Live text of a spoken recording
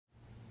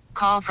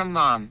Call from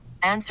mom.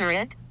 Answer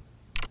it.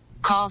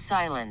 Call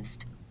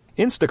silenced.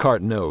 Instacart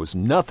knows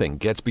nothing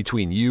gets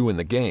between you and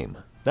the game.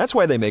 That's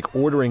why they make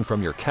ordering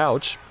from your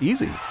couch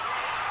easy.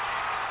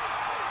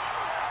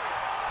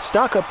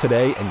 Stock up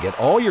today and get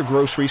all your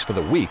groceries for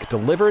the week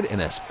delivered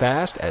in as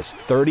fast as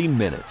 30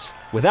 minutes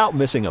without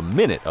missing a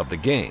minute of the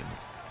game.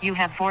 You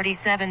have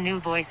 47 new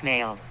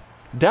voicemails.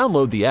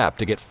 Download the app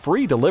to get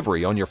free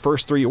delivery on your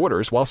first 3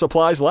 orders while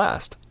supplies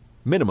last.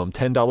 Minimum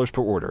 $10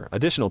 per order.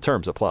 Additional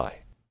terms apply.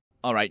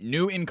 All right,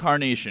 new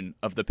incarnation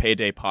of the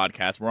Payday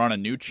podcast. We're on a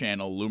new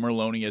channel. Lou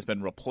Merloni has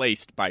been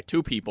replaced by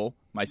 2 people,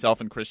 myself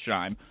and Chris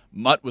Scheim.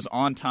 Mutt was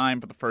on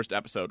time for the first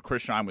episode.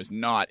 Chris Scheim was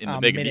not in the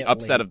big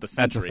upset of the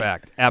century. That's a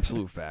fact.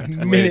 Absolute fact.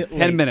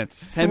 10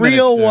 minutes.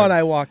 3:01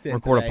 I walked in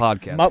record today. a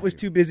podcast. Mutt was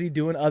too busy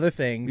doing other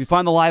things. You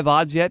find the live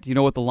odds yet? Do you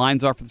know what the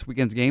lines are for this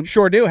weekend's game?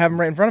 Sure do. Have them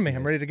right in front of me.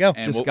 I'm ready to go.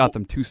 And Just got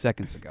them 2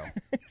 seconds ago.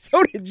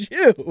 So did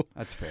you.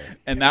 That's fair.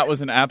 And that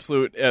was an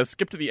absolute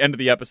skip to the end of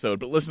the episode,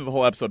 but listen to the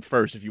whole episode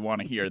first if you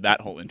want to hear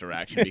that whole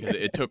interaction because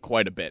it took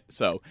quite a bit.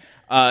 So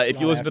if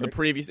you listen to the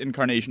previous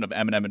incarnation of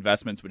M&M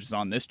Investments, which is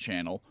on this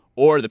channel,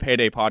 or the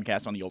Payday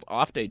podcast on the old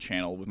Off Day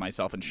channel with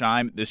myself and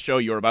Scheim, this show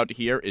you're about to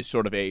hear is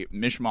sort of a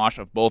mishmash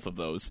of both of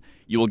those.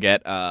 You will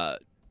get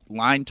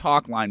line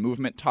talk, line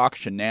movement talk,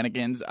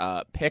 shenanigans,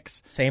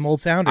 picks. Same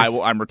old sounders.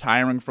 I'm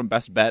retiring from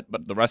Best Bet,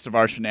 but the rest of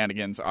our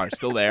shenanigans are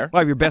still there. Why,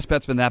 have your best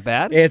bet's been that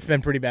bad? It's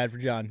been pretty bad for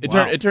John. It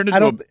turned into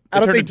I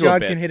don't think John a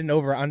bit. can hit an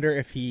over-under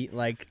if he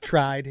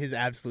tried his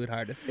absolute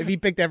hardest. If he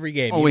picked every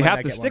game. Oh, we have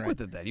to stick with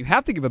it then. You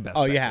have to give a best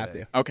bet. Oh, you have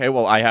today. to. Okay,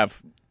 well, I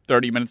have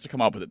 30 minutes to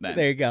come up with it then.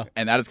 There you go.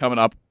 And that is coming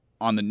up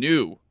on the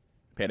new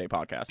Payday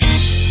podcast.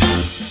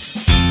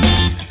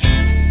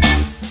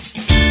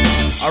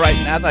 All right,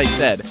 and as I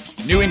said,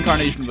 new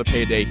incarnation of the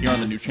Payday here on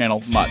the new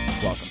channel. Mutt,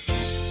 welcome.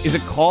 Is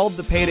it called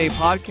the Payday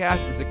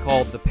Podcast? Is it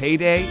called the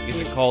Payday? Is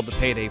it called the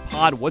Payday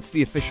Pod? What's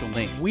the official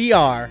name? We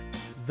are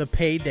the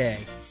Payday.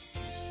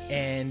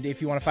 And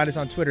if you want to find us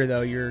on Twitter,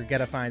 though, you're going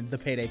to find the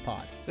Payday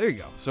Pod. There you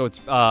go. So it's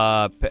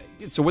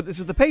this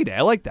is the Payday.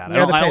 I like that.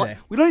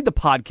 We don't need the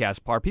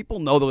podcast part. People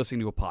know they're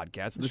listening to a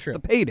podcast. This is the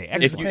Payday.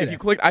 If you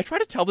click, I try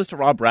to tell this to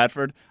Rob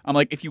Bradford. I'm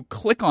like, if you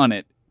click on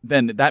it,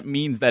 then that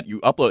means that you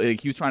upload. Like,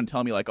 he was trying to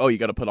tell me, like, oh, you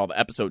got to put all the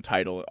episode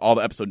title, all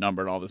the episode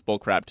number, and all this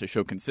bullcrap to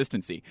show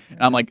consistency.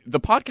 And I'm like, the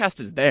podcast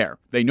is there.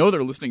 They know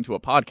they're listening to a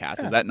podcast.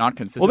 Yeah. Is that not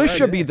consistent? Well, this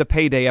should be the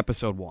Payday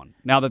episode 1.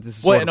 Now that this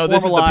is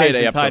this is the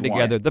Payday and tied episode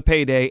together, 1. The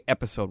Payday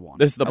episode 1.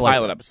 This is the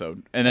pilot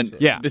episode, and then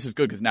yeah, this is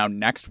good because now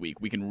next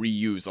week we can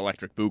reuse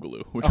Electric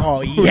Boogaloo.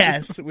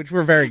 Which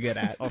we're very good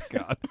at. Oh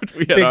God, which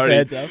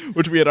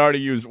we had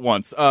already used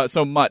once.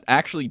 So Mutt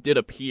actually did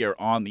appear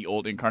on the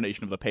old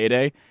incarnation of the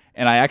Payday.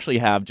 And I actually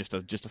have just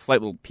a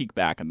slight little peek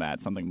back on that,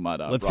 something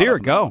Mutt Let's hear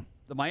it, go.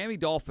 The Miami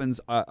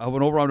Dolphins have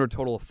an over-under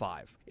total of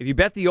 5. If you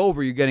bet the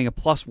over, you're getting a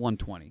plus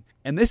 120.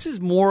 And this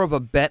is more of a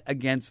bet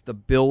against the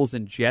Bills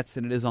and Jets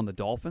than it is on the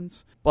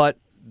Dolphins. But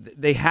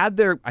I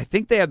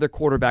think they had their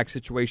quarterback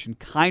situation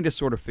kind of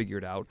sort of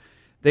figured out.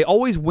 They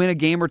always win a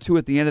game or two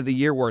at the end of the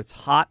year where it's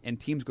hot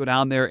and teams go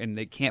down there and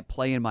they can't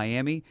play in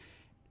Miami.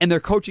 And their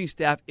coaching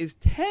staff is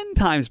 10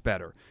 times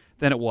better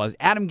than it was.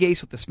 Adam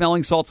Gase with the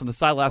smelling salts on the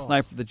side last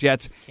night for the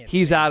Jets.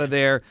 He's out of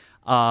there.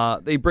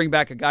 They bring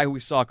back a guy who we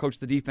saw coach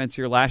the defense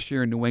here last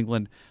year in New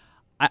England.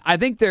 I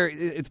think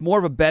it's more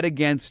of a bet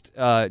against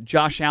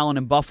Josh Allen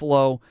in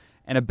Buffalo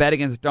and a bet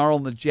against Darnold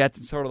and the Jets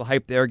and sort of the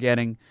hype they're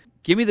getting.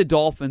 Give me the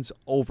Dolphins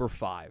over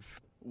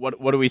 5. What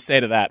do we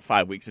say to that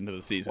 5 weeks into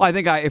the season? Well, I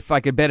think if I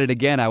could bet it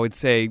again, I would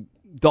say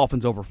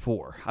Dolphins over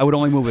 4. I would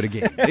only move it a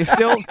game.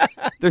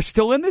 They're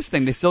still in this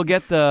thing. They still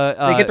get the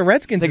they get the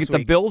Redskins. They get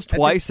the Bills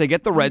twice. They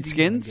get the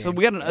Redskins. So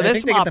we got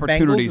there's some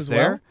opportunities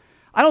there. Well.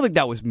 I don't think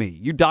that was me.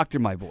 You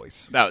doctored my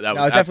voice. That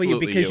was definitely you,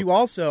 because you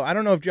also, I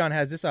don't know if John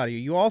has this audio.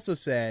 You also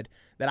said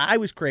that I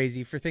was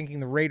crazy for thinking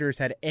the Raiders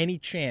had any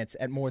chance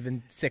at more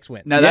than 6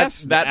 wins. Now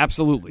yes,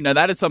 absolutely. Now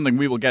that is something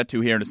we will get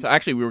to here.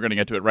 Actually, we were going to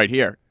get to it right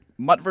here.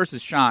 Mutt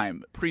versus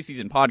Scheim,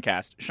 preseason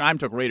podcast. Scheim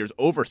took Raiders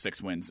over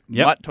 6 wins.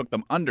 Yep. Mutt took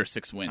them under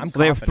 6 wins. So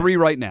they have 3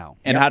 right now.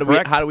 And how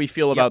do we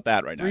feel about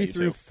that right now? 3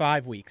 through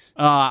 5 weeks.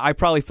 I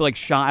probably feel like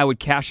I would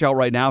cash out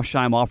right now.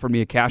 Scheim offered me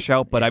a cash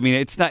out, but I mean,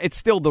 it's not. It's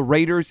still the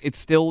Raiders. It's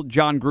still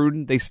John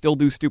Gruden. They still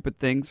do stupid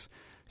things.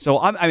 So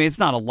I mean, it's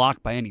not a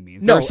lock by any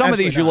means. There are some of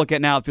these you look at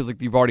now. It feels like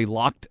you've already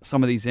locked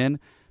some of these in.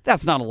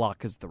 That's not a lock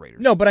because the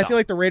Raiders. No, but I feel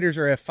like the Raiders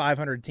are a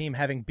 500 team,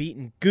 having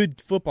beaten good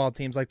football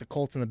teams like the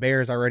Colts and the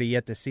Bears already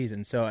yet this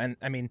season. So, and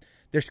I mean,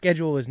 their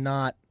schedule is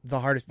not the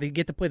hardest. They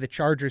get to play the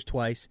Chargers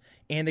twice,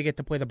 and they get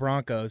to play the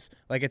Broncos.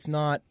 Like, it's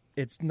not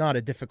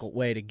a difficult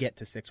way to get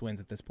to 6 wins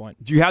at this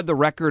point. Do you have the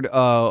record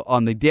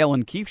on the Dale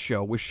and Keefe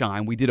show with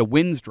Scheim? We did a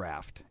wins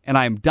draft, and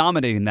I am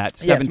dominating that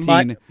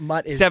 17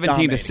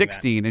 to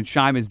 16, and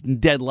Scheim is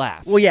dead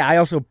last. Well, yeah, I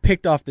also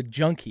picked off the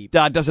junk heap.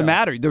 Doesn't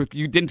matter. You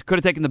could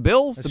have taken the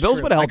Bills. That's the Bills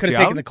true. would have helped you out. I could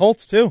have taken the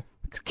Colts, too.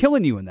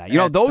 Killing you in that. You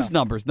know, those tough.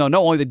 numbers. No,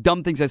 only the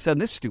dumb things I said in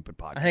this stupid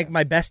podcast. I think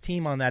my best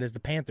team on that is the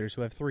Panthers,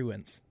 who have 3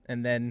 wins.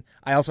 And then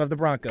I also have the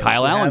Broncos.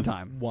 Kyle Allen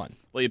time. 1.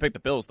 Well, you picked the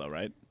Bills, though,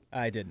 right?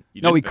 I didn't.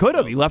 You No, didn't he pick could the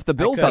have. Bills. He left the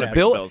Bills out of have.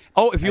 Bill. Bills.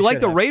 Oh, if you I like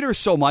should the have. Raiders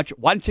so much,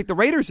 why didn't you take the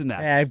Raiders in that?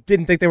 I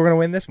didn't think they were going to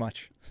win this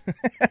much.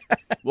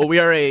 Well,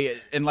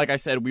 and like I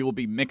said, we will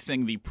be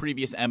mixing the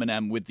previous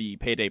M&M with the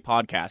Payday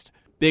podcast.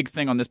 Big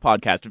thing on this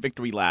podcast,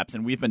 victory laps,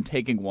 and we've been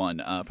taking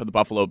one for the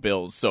Buffalo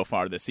Bills so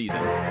far this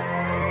season.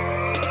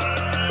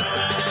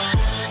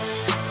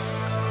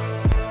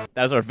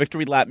 That is our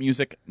victory lap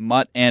music,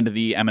 Mutt, and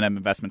the M&M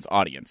Investments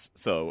audience.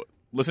 So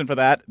listen for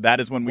that.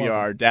 That is when we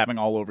are dabbing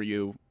all over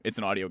you. It's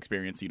an audio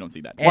experience, so you don't see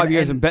that. Why have you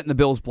guys been betting the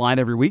Bills blind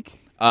every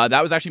week?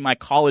 That was actually my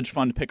college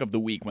fund pick of the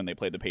week when they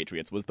played the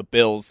Patriots, was the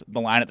Bills. The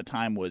line at the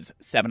time was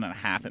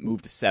 7.5. It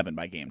moved to 7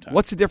 by game time.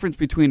 What's the difference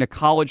between a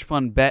college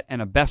fund bet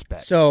and a best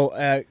bet? So,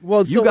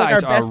 You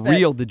guys our best are bet,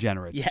 real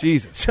degenerates. Yes.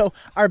 Jesus. So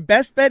our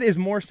best bet is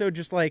more so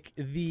just like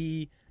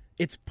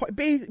it's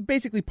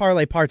basically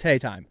parlay partay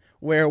time,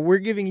 where we're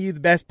giving you the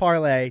best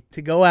parlay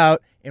to go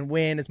out and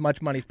win as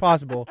much money as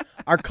possible.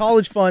 Our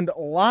college fund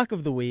lock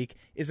of the week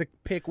is a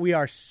pick we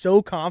are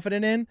so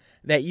confident in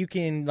that you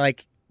can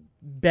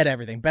bet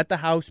everything. Bet the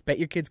house, bet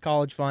your kid's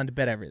college fund,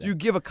 bet everything. Do you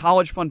give a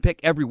college fund pick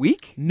every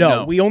week?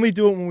 No, we only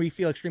do it when we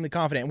feel extremely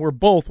confident, and we're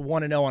both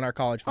 1-0 on our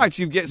college fund. All right,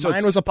 so you get Mine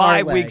it's was a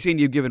 5 parlay. weeks in,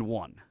 you've given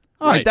one.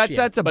 All right, Right,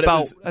 that's but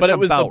about. it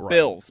was the right.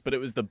 Bills. But it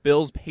was the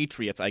Bills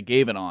Patriots I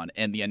gave it on,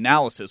 and the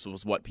analysis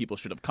was what people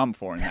should have come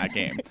for in that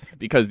game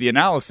because the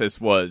analysis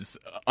was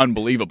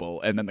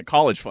unbelievable, and then the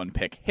college fund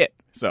pick hit.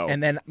 So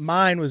And then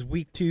mine was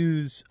week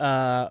 2's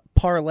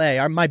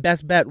parlay. My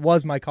best bet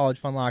was my college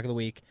fund lock of the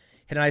week.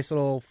 Hit a nice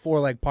little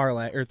 4-leg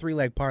parlay or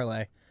 3-leg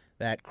parlay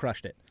that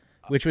crushed it,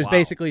 which was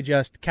basically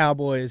just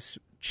Cowboys,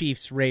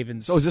 Chiefs,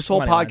 Ravens. So is this whole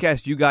money lines.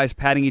 podcast you guys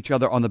patting each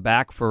other on the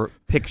back for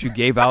picks you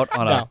gave out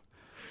on an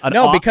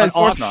because-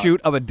 offshoot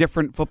of a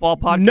different football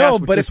podcast? No,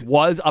 which but this if-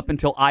 was up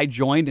until I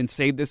joined and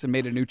saved this and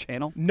made a new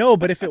channel. No,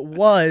 but if it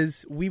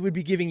was, we would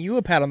be giving you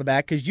a pat on the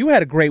back because you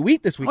had a great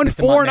week this week. On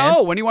Mr. Mutt,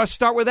 4-0. When do you want to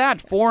start with that?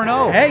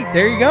 4-0. Hey,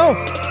 there you go.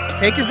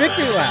 Take your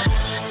victory lap.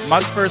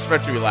 Mutt's first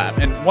victory lap.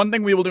 And one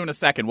thing we will do in a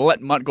second, we'll let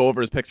Mutt go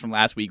over his picks from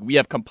last week. We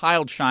have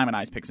compiled Shime and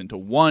I's picks into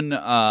one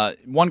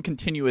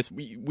continuous.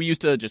 We used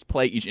to just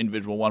play each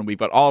individual one. We've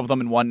got all of them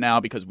in one now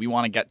because we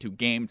want to get to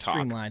game talk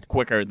Streamlined.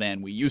 quicker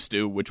than we used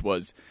to, which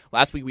was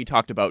last week we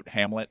talked about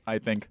Hamlet, I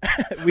think.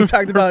 We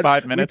talked for about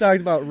 5 minutes. We talked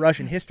about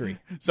Russian history.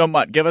 So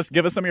Mutt, give us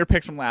some of your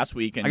picks from last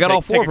week. And I got take,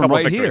 all 4 take of a them couple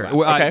right victory here.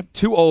 laps. Okay.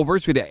 2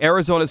 overs. We did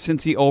Arizona,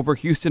 Cincy over,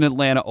 Houston,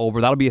 Atlanta over.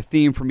 That'll be a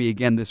theme for me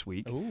again this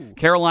week. Ooh.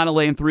 Carolina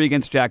laying 3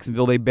 against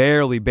Jacksonville. They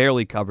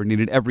barely covered.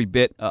 Needed every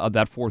bit of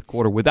that fourth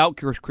quarter without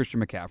Christian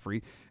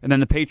McCaffrey. And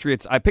then the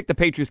Patriots. I pick the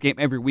Patriots game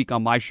every week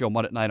on my show,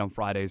 Mud at Night on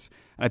Fridays,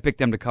 and I picked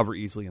them to cover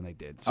easily, and they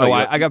did. So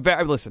I got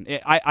very. Listen,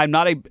 I'm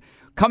not a.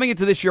 Coming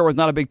into this year, I was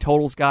not a big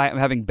totals guy. I'm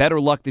having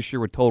better luck this year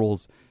with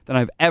totals than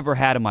I've ever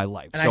had in my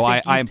life. And so I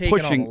think I am you've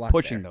taken all the luck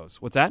pushing there.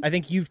 those. What's that? I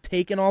think you've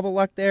taken all the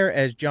luck there,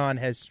 as John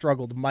has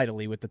struggled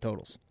mightily with the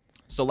totals.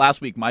 So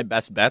last week, my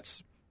best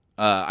bets,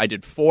 I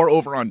did 4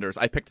 over-unders.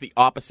 I picked the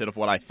opposite of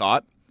what I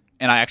thought,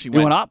 and I actually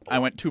went up? I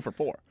went 2 for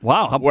 4.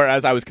 Wow.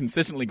 Whereas I was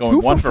consistently going 2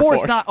 1 for 4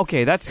 is4. not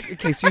okay. That's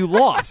okay. So you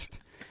lost.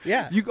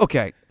 Yeah.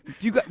 Okay.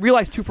 Do you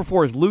realize 2 for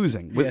 4 is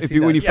losing? Yes, If he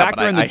you when you does. Yeah, factor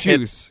but in the I hit-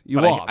 juice, you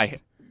but lost.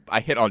 I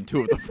hit on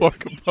 2 of the 4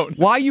 components.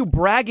 Why are you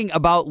bragging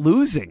about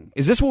losing?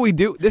 Is this what we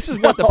do? This is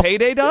what the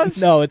payday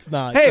does? No, it's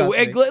not. Hey, Trust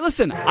me.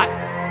 listen,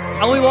 I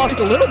only lost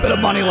a little bit of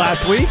money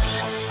last week.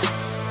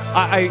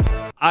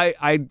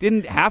 I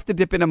didn't have to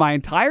dip into my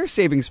entire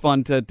savings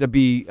fund to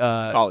be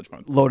College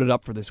fund. loaded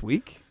up for this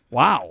week.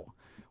 Wow.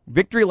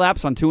 Victory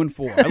laps on 2 and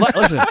 4.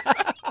 Listen,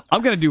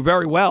 I'm going to do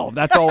very well.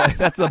 That's all.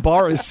 That's the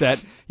bar is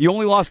set. You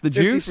only lost the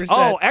juice? 50%.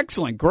 Oh,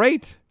 excellent.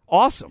 Great.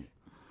 Awesome.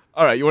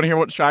 All right, you want to hear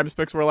what Shime's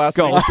picks were last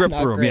Go. week? Let's rip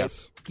Not through them. great.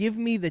 Yes. Give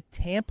me the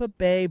Tampa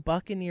Bay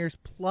Buccaneers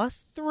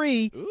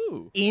 +3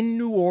 Ooh. in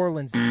New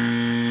Orleans.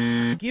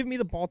 Give me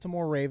the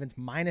Baltimore Ravens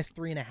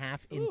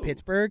 -3.5 in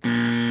Pittsburgh.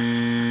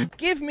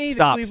 Give me the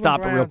Stop. Cleveland Stop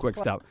it Browns real quick.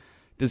 Stop.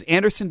 Does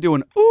Anderson do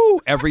an ooh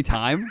every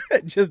time?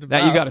 Just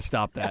That you about. got to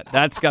stop that.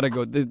 That's got to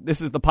go. This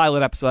is the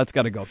pilot episode. That's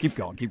got to go. Keep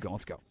going.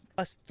 Let's go.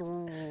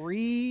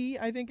 +3,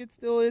 I think it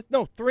still is.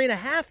 No,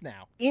 3.5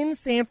 now in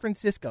San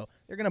Francisco.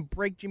 They're gonna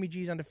break Jimmy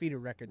G's undefeated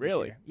record. This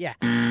Really? year.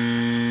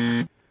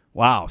 Yeah.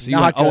 Wow. So you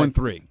Not went 0 good. and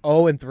 3.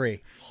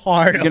 0-3.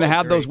 Hard. You're gonna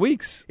have 0-3. those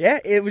weeks. Yeah,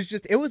 it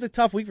was a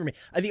tough week for me.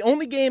 The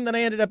only game that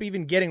I ended up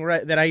even getting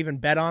right, that I even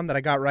bet on, that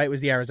I got right,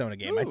 was the Arizona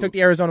game. I took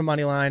the Arizona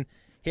money line,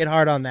 hit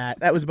hard on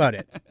that. That was about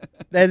it.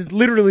 That is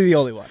literally the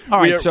only one. All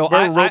right. So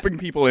we're roping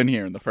people in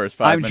here in the first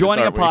 5 I'm minutes.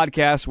 joining a aren't we?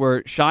 podcast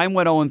where Shime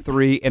went 0 and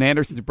 3 and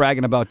Anderson's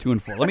bragging about 2 and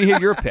 4. Let me hear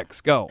your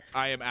picks. Go.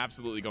 I am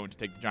absolutely going to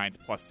take the Giants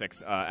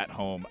 +6 at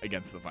home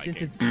against the Vikings.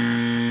 Since it's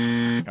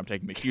I'm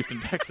taking the Houston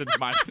Texans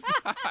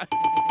 -9.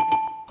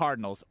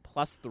 Cardinals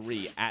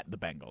 +3 at the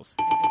Bengals.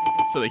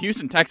 So the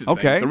Houston Texans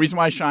Okay. thing, the reason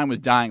why Shine was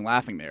dying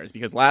laughing there is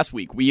because last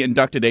week we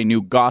inducted a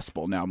new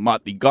gospel. Now,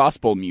 Mutt, the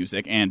gospel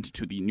music, and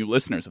to the new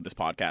listeners of this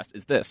podcast,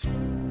 is this.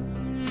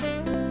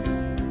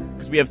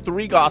 Because we have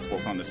 3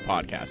 gospels on this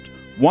podcast.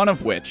 One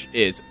of which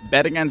is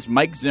bet against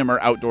Mike Zimmer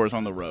outdoors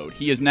on the road.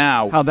 He is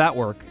now... How'd that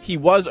work? He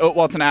was... Oh,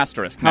 well, it's an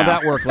asterisk now.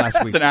 How'd that work last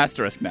week? It's an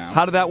asterisk now.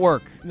 How did that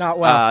work? Not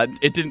well.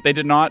 It didn't. They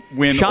did not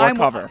win or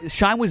cover.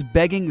 Shine was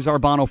begging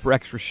Zarbano for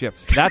extra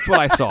shifts. That's what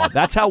I saw.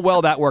 That's how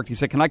well that worked. He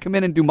said, can I come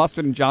in and do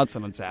Mustard and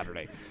Johnson on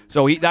Saturday?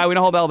 So we know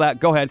how well that...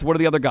 Go ahead. So what are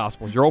the other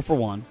Gospels? You're 0 for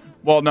 1.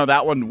 Well, no,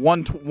 that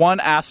one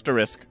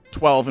asterisk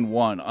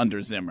 12-1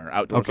 under Zimmer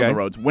outdoors on the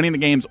roads, winning the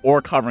games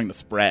or covering the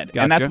spread,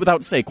 Gotcha. and that's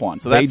without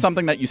Saquon. So that's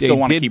something that you still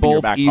want to keep in your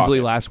back pocket. They did both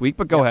easily last week,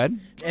 but go ahead.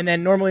 And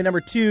then normally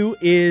number 2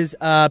 is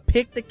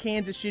pick the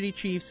Kansas City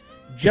Chiefs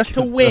just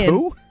to win.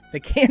 Who? The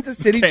Kansas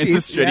City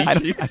Chiefs.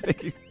 Chiefs.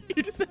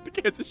 You just said the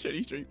Kansas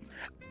City Chiefs.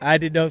 I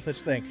did no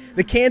such thing.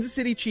 The Kansas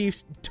City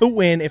Chiefs to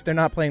win if they're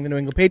not playing the New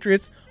England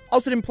Patriots.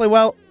 Also didn't play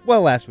well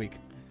last week.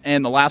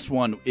 And the last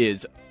one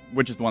is,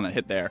 which is the one that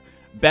hit there,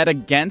 bet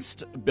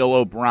against Bill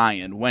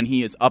O'Brien when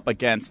he is up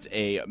against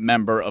a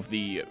member of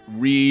the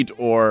Reed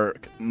or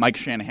Mike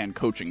Shanahan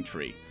coaching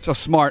tree. So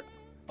smart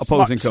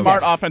opposing coach.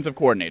 Smart offensive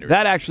coordinators.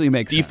 That actually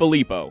makes sense.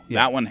 DeFilippo,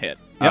 that one hit.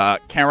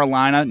 Yep.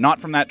 Carolina,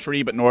 not from that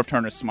tree, but Norv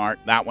Turner's smart.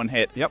 That one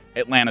hit. Yep.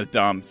 Atlanta's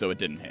dumb, so it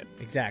didn't hit.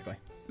 Exactly.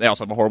 They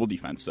also have a horrible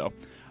defense, so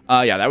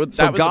that was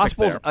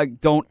Gospels the pick there.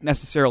 don't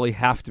necessarily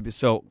have to be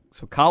so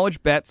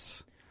college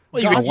bets.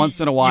 Well, once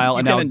in a while, you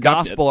and now can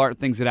induct gospel are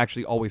things that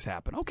actually always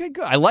happen. Okay,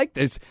 good. I like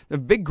this. The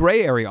big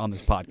gray area on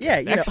this podcast.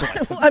 Yeah,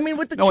 excellent. Well, I mean,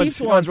 with the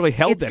Chiefs one, really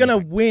it's going to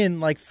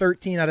win like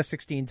 13 out of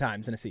 16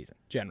 times in a season,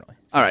 generally.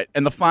 So. All right,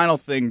 and the final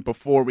thing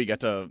before we get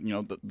to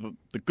the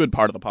good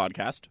part of the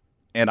podcast,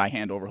 and I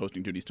hand over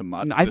hosting duties to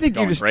Mutt. I think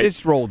you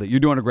just roll with it. You're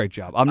doing a great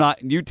job. I'm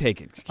not. You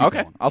take it. Keep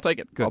okay, going. I'll take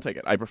it. Good. I'll take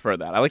it. I prefer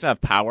that. I like to have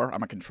power.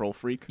 I'm a control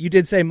freak. You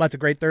did say Mutt's a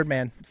great third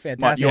man.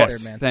 Fantastic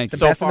third man. Thanks. The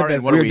So best far, in the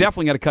business. what are We're we-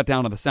 definitely going to cut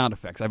down on the sound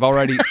effects. I've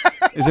already.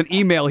 There's an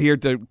email here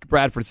to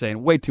Bradford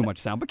saying way too much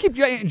sound, but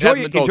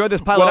enjoy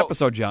this pilot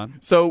episode, John.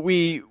 So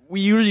we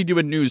usually do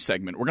a news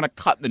segment. We're going to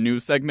cut the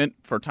news segment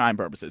for time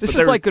purposes. This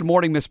is like Good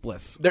Morning Miss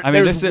Bliss.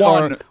 There's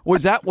one.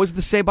 Was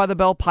the Saved by the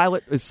Bell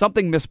pilot? Is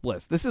something Miss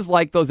Bliss? This is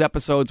like those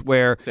episodes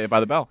where Saved by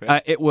the Bell. Yeah.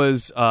 it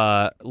was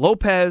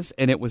Lopez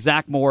and it was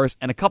Zach Morris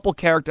and a couple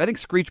characters. I think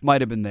Screech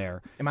might have been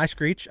there. Am I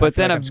Screech? But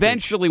then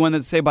eventually, when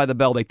it's Saved by the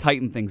Bell, they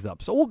tighten things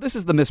up. So this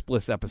is the Miss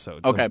Bliss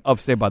episode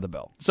of Saved by the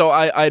Bell. So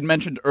I had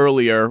mentioned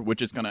earlier,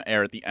 which is going to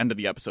air at the end of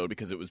the episode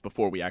because it was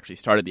before we actually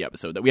started the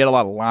episode, that we had a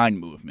lot of line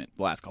movement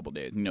the last couple of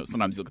days.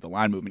 Sometimes you look at the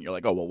line movement, you're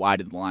like, oh, well, why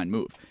did the line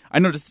move? I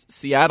noticed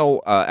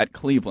Seattle at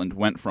Cleveland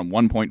went from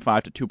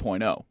 1.5 to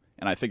 2.0,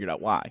 and I figured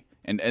out why.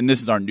 And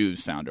this is our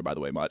news sounder, by the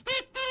way, Mutt.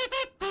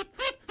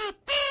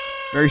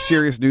 Very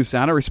serious news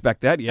sound. I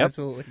respect that. Yep.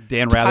 Absolutely.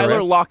 Dan Rather.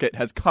 Tyler Lockett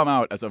has come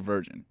out as a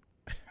virgin.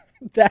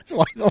 That's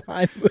why the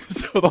line moved.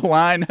 So the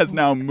line has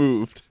now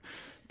moved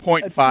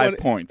 0.5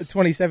 points. A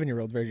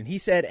 27-year-old virgin. He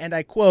said, and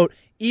I quote,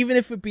 even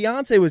if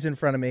Beyonce was in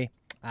front of me,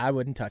 I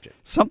wouldn't touch it.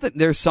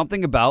 There's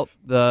something about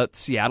the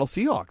Seattle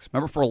Seahawks.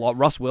 Remember for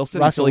Russ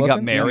Wilson until he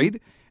got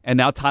married, and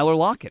now Tyler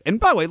Lockett.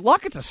 And by the way,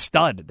 Lockett's a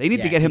stud. They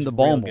need to get him the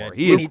ball more.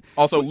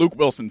 Also, Luke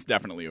Wilson's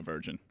definitely a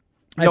virgin.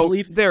 I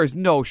believe there is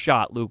no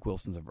shot Luke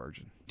Wilson's a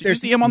virgin. Did you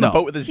see him on the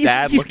boat with his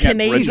dad? He's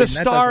Canadian. He's a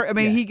star. I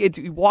mean,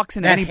 he walks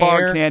into any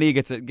bar in Canada, he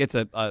gets a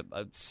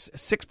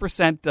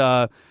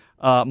 6%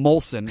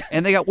 Molson,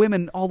 and they got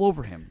women all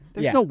over him.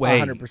 There's no way.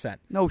 100%.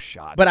 No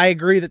shot. But I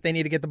agree that they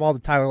need to get the ball to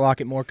Tyler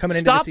Lockett more coming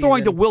into the season. Stop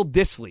throwing to Will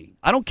Dissly.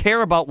 I don't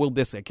care about Will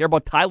Dissly. I care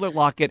about Tyler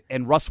Lockett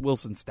and Russ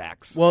Wilson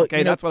stacks. Well,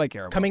 that's what I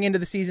care about. Coming into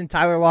the season,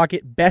 Tyler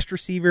Lockett, best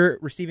receiver,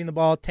 receiving the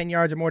ball 10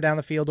 yards or more down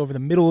the field, over the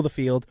middle of the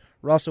field.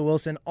 Russell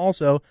Wilson,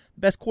 also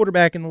the best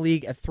quarterback in the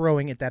league at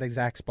throwing at that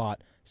exact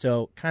spot.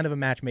 So kind of a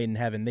match made in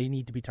heaven. They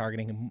need to be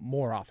targeting him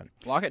more often.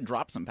 Lockett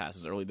dropped some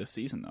passes early this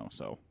season, though,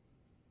 so...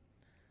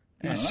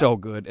 He's so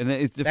good, and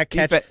it's that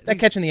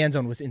catch in the end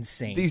zone was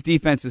insane. These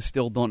defenses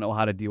still don't know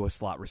how to deal with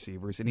slot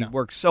receivers, and he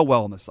works so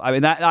well in this. I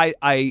mean, I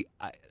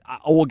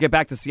will get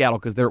back to Seattle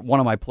because they're one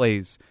of my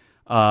plays,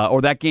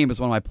 or that game is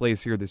one of my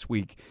plays here this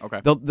week.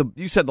 Okay,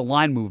 you said the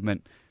line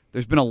movement.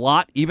 There's been a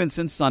lot even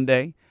since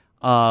Sunday.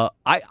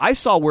 I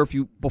saw where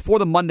before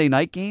the Monday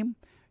night game,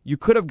 you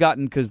could have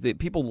gotten because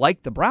people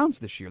liked the Browns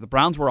this year. The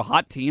Browns were a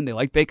hot team. They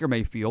liked Baker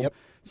Mayfield. Yep.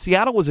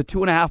 Seattle was a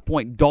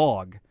 2.5-point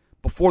dog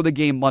before the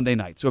game Monday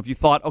night. So if you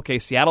thought, okay,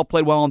 Seattle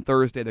played well on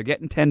Thursday, they're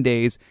getting 10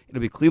 days, it'll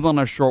be Cleveland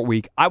on a short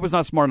week. I was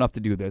not smart enough to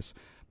do this,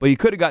 but you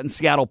could have gotten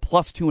Seattle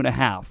plus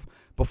 2.5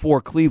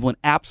 before Cleveland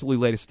absolutely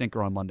laid a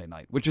stinker on Monday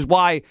night, which is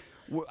why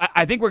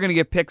I think we're going to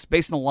get picks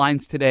based on the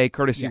lines today,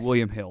 courtesy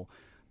William Hill.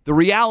 The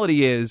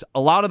reality is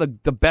a lot of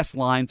the best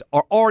lines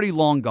are already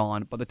long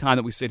gone by the time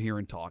that we sit here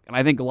and talk. And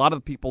I think a lot of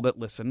the people that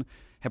listen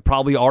have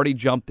probably already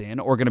jumped in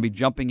or are going to be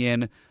jumping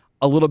in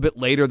a little bit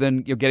later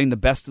than you're getting the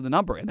best of the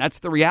number. And that's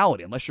the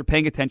reality. Unless you're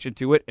paying attention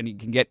to it and you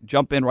can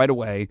jump in right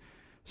away.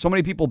 So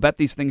many people bet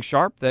these things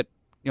sharp that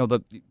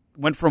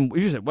went from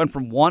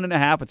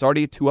 1.5. It's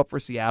already a 2 up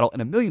for Seattle,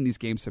 and a million of these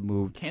games have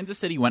moved. Kansas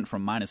City went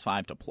from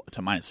 -5 to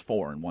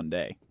 -4 in one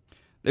day.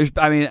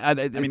 I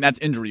mean, that's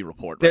injury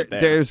report right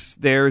there.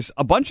 There's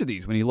a bunch of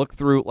these when you look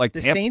through. Like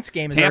the Saints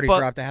game has already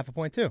dropped a half a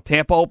point too.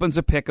 Tampa opens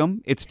a pick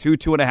 'em. It's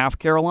 2.5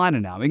 Carolina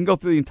now. We can go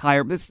through the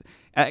entire there's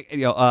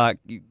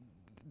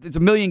a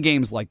million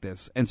games like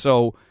this, and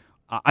so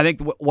I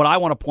think what I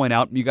want to point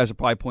out, and you guys have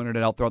probably pointed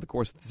it out throughout the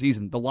course of the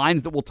season, the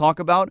lines that we'll talk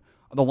about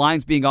are the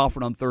lines being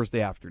offered on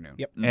Thursday afternoon.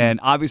 Yep. And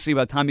obviously,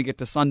 by the time you get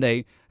to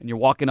Sunday and you're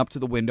walking up to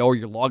the window or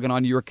you're logging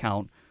onto your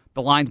account,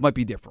 the lines might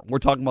be different. We're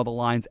talking about the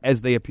lines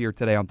as they appear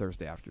today on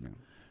Thursday afternoon.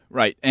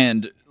 Right,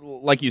 and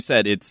like you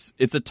said, it's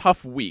a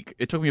tough week.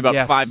 It took me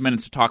about 5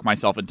 minutes to talk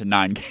myself into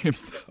 9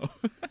 games, though.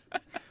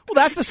 Well,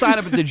 that's a sign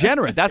of a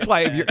degenerate. That's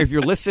why if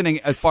you're listening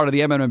as part of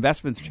the MM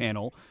Investments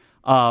channel,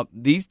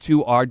 these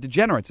two are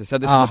degenerates. I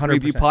said this in the 100%.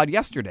 preview pod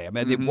yesterday. I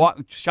mean,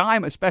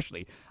 Scheim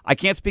especially. I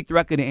can't speak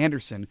directly to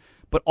Anderson,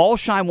 but all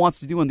Scheim wants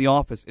to do in the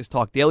office is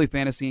talk daily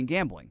fantasy and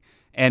gambling.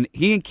 And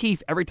he and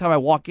Keith, every time I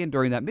walk in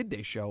during that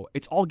midday show,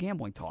 it's all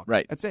gambling talk.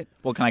 Right. That's it.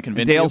 Well, can I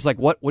convince Dale's you? like,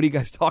 what are you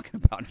guys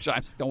talking about? And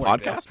Scheim's like, don't worry,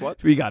 Podcast? Dale.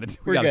 What? We got it.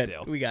 We're got good. it,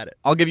 Dale. We got it.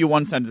 I'll give you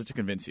one sentence to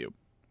convince you.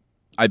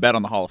 I bet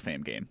on the Hall of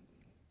Fame game.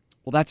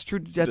 Well, that's true.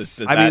 That's,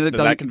 Does I mean,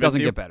 that it convince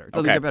doesn't you? get better. It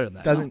doesn't Okay. get better than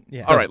that. Doesn't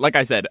yeah. All right, like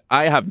I said,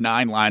 I have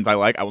 9 lines I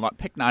like. I will not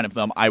pick 9 of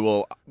them. I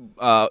will.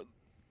 Well,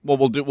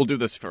 we'll do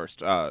this first.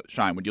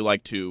 Scheim, would you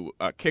like to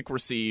kick,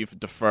 receive,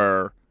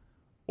 defer,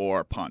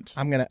 or punt?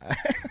 I'm gonna.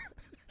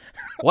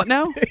 What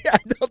now? I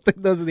don't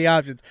think those are the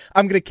options.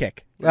 I'm gonna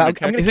kick. I'm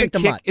gonna kick the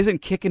mutt.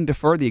 Isn't kick and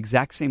defer the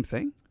exact same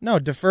thing? No,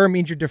 defer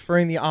means you're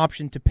deferring the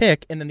option to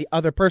pick, and then the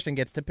other person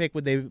gets to pick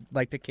would they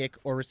like to kick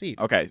or receive.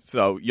 Okay,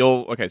 so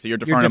you're You're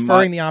deferring.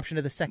 deferring the option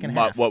to the second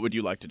mutt. half. What would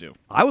you like to do?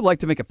 I would like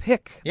to make a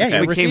pick. Yeah, That's what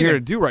you're we came here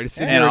receiving. to do, right? To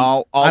sit Yeah. here And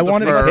I'll I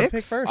wanted to defer. get the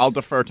pick first. I'll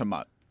defer to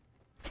Mutt.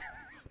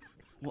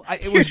 Well,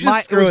 it You're was just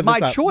my screwing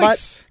this up.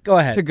 choice. But go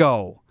ahead. To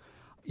go.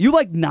 You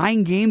like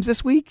 9 games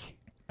this week?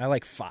 I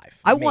like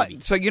 5. I maybe.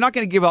 want. So you're not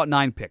going to give out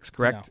 9 picks,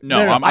 correct? No,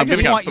 I'm I just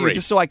giving out want 3. you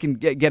just so I can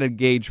get a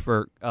gauge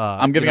for.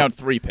 I'm giving out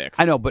 3 picks.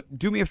 I know, but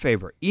do me a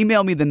favor.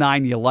 Email me the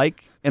 9 you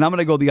like, and I'm going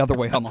to go the other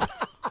way on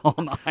all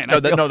 9.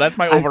 No, that's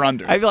my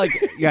over-unders. I feel like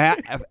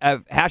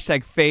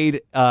hashtag fade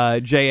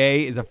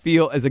JA is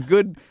a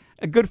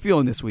good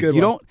feeling this week. Good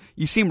You one. don't.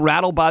 You seem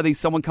rattled by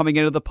someone coming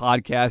into the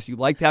podcast. You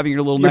liked having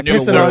your little You're neck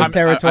of the pissing on woods. his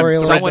territory a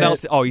little Someone bit.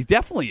 else. Oh, he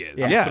definitely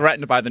is. I'm Yeah.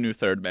 threatened by the new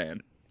third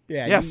man.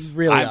 Yeah, Yes, you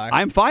really are.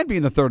 I'm fine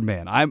being the third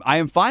man. I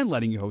am fine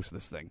letting you host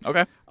this thing.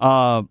 Okay.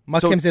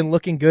 Mutt so- comes in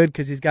looking good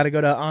because he's got to go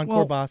to Encore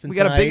Well, Boston we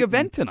got a big tonight.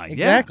 event tonight.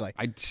 Exactly.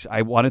 Yeah.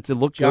 I wanted to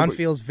look John good.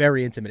 feels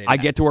very intimidated. I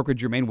get to work with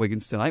Jermaine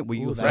Wiggins tonight.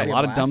 We Ooh, got that'll a be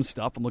lot a of dumb blast.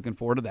 stuff. I'm looking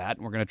forward to that.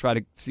 And we're going to try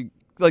to see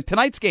like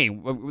tonight's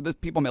game.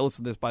 People may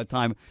listen to this by the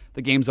time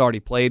the game's already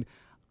played.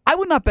 I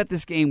would not bet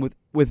this game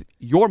with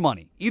your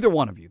money, either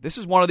one of you. This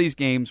is one of these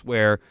games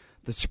where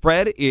the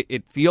spread,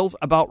 it feels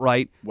about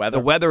right. Weather.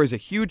 The weather is a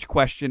huge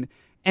question.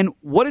 And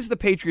what is the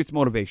Patriots'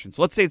 motivation?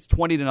 So let's say it's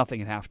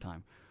 20-0 at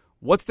halftime.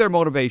 What's their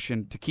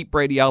motivation to keep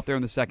Brady out there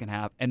in the second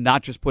half and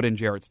not just put in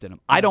Jarrett Stidham?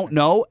 I don't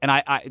know, and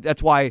I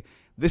that's why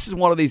this is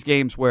one of these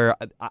games where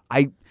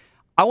I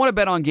want to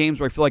bet on games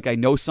where I feel like I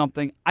know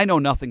something. I know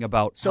nothing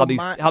about So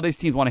how these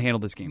teams want to handle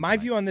this game. My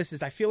tonight. view on this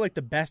is I feel like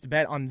the best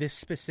bet on this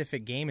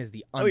specific game is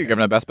the under. Oh, you're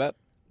giving a best bet?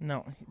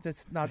 No,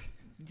 that's not.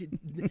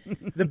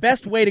 The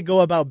best way to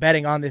go about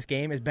betting on this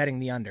game is betting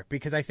the under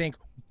because I think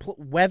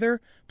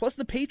weather plus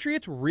the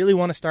Patriots really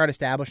want to start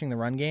establishing the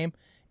run game.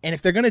 And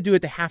if they're going to do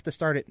it, they have to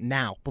start it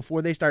now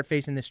before they start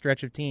facing this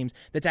stretch of teams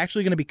that's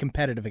actually going to be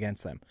competitive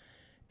against them.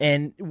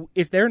 And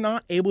if they're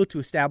not able to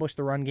establish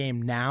the run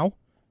game now,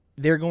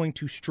 they're going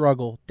to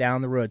struggle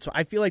down the road. So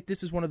I feel like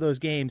this is one of those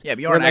games. Yeah,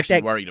 but you where aren't like actually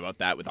that- worried about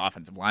that with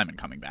offensive linemen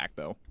coming back,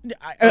 though.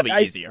 It'll be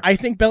easier. I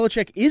think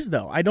Belichick is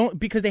though. I don't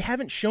because they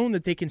haven't shown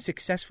that they can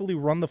successfully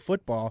run the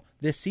football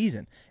this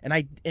season.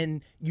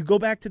 And you go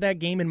back to that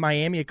game in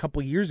Miami a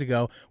couple years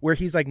ago where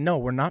he's like, "No,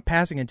 we're not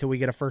passing until we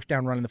get a first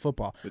down running the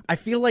football." I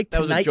feel like That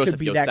was a tonight Joseph could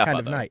be that Josefa, kind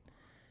of though. night.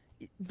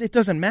 It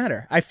doesn't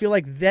matter. I feel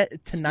like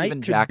that tonight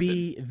Steven could Jackson.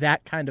 be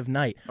that kind of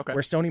night Okay.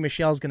 where Sony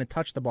Michel's going to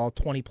touch the ball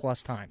 20+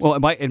 times. Well,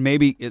 it might, and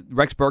maybe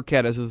Rex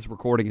Burkhead, as of this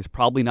recording, is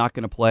probably not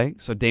going to play.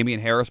 So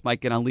Damian Harris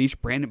might get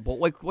unleashed. Brandon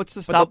Bolden, like, what's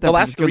the stop the them from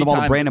last just giving the 3 ball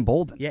to times- Brandon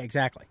Bolden? yeah,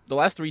 exactly. The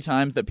last 3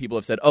 times that people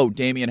have said, "Oh,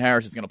 Damian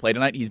Harris is going to play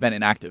tonight," he's been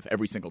inactive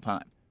every single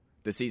time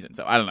this season.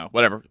 So I don't know.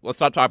 Whatever. Let's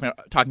stop talking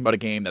about a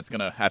game that's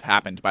going to have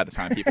happened by the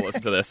time people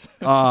listen to this.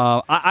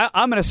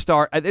 I'm going to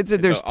start. I'll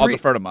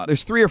defer to Mutt.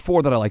 There's 3 or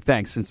 4 that I like.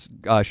 Thanks, since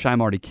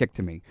Scheim already kicked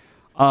to me.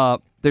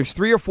 There's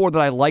 3 or 4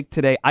 that I like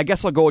today. I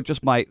guess I'll go with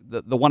just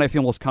the one I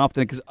feel most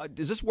confident. Because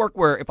does this work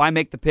where if I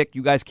make the pick,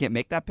 you guys can't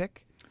make that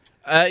pick?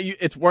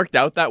 It's worked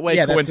out that way.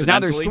 Yeah, that's- Because now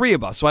Coincidentally, there's 3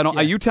 of us, so I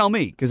don't. You tell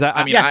me. Because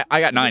I mean, Yeah.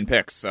 I got 9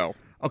 picks, so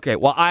Okay,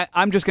 well,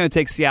 I'm just going to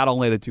take Seattle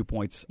and lay the 2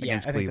 points Yeah,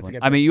 against I think that's a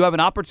Cleveland. good I mean, pick. you have an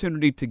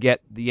opportunity to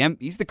get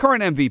he's the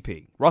current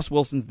MVP. Russ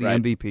Wilson's the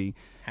Right. MVP.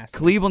 Has to be.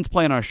 Cleveland's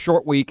playing on a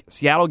short week.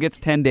 Seattle gets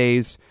 10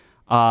 days.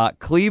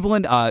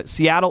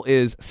 Seattle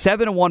is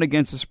 7-1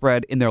 against the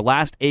spread in their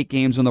last 8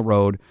 games on the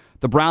road.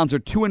 The Browns are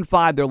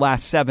 2-5 their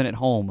last 7 at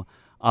home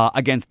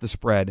against the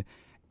spread.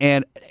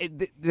 And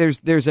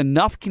there's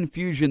enough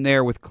confusion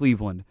there with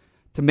Cleveland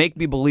to make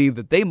me believe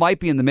that they might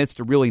be in the midst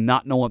of really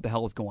not knowing what the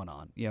hell is going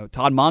on.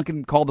 Todd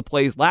Monken called the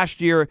plays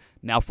last year.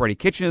 Now Freddie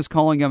Kitchen is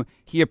calling them.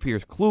 He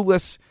appears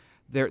clueless.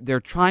 They're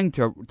trying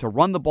to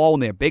run the ball when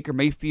they have Baker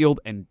Mayfield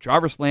and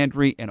Jarvis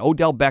Landry and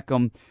Odell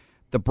Beckham.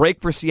 The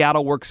break for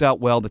Seattle works out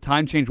well. The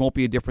time change won't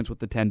be a difference with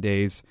the 10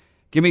 days.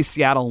 Give me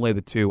Seattle and lay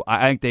the 2.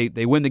 I think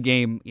they win the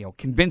game,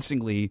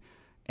 convincingly,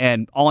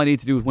 and all I need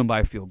to do is win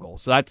by a field goal.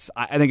 So I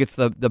think it's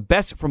the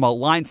best from a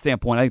line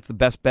standpoint. I think it's the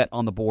best bet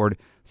on the board.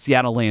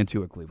 Seattle laying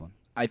 2 at Cleveland.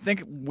 I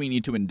think we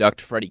need to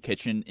induct Freddie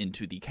Kitchen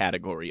into the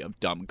category of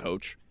dumb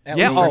coach. At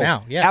least for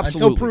now. Yeah,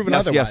 absolutely. Until proven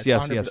otherwise.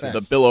 Yes. 100%.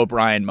 The Bill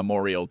O'Brien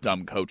Memorial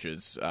Dumb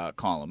Coaches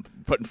column,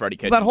 putting Freddie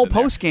Kitchen. That whole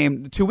post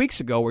game 2 weeks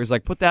ago, where he's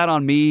like, "Put that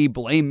on me,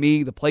 blame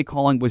me." The play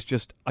calling was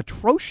just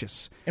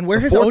atrocious. And where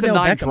the has 4th Odell and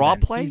 9 Beckham draw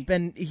been? play? He's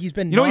been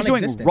You know what he's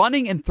doing? non-existent.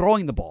 Running and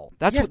throwing the ball.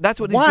 That's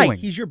what Why? he's doing.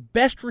 He's your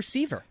best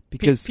receiver.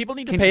 Because people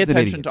need to Kitchen's pay an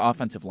attention idiot. to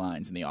offensive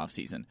lines in the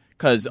offseason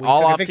because We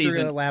all took a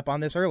victory offseason. lap on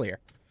this earlier.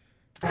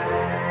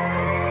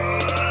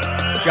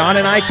 John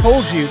and I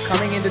told you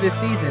coming into this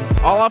season.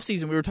 All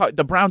offseason, we were talking.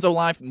 The Browns'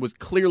 O-line was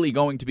clearly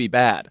going to be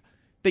bad.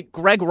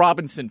 Greg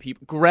Robinson.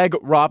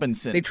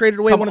 They traded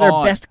away one of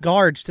their best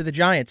guards to the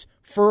Giants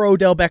for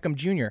Odell Beckham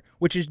Jr.,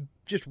 which is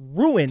just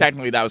ruined.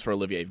 Technically, that was for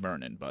Olivier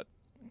Vernon, but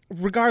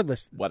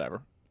Regardless,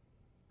 whatever.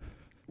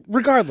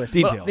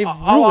 Details. they've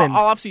All ruined.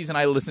 offseason,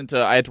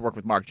 I had to work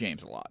with Mark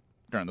James a lot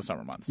during the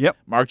summer months. Yep.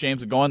 Mark James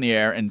would go on the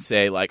air and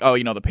say, like, "Oh,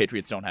 the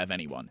Patriots don't have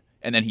anyone,"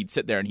 and then he'd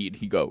sit there and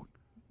he'd go,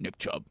 "Nick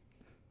Chubb,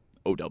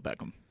 Odell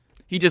Beckham."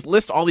 He just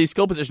lists all these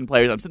skill position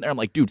players. I'm sitting there, I'm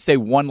like, dude, say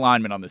one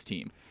lineman on this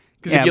team.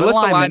 Because if you list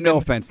the linemen, no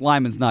offense,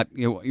 lineman's not.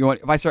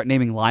 If I start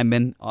naming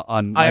linemen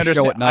on my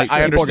show at night,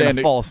 I people are understand going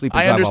to fall asleep. And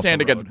I drive off understand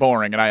the it gets road.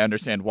 boring, and I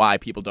understand why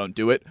people don't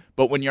do it.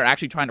 But when you're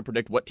actually trying to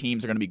predict what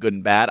teams are going to be good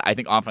and bad, I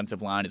think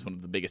offensive line is one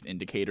of the biggest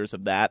indicators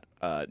of that.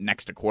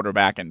 Next to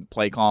quarterback and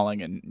play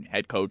calling and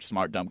head coach,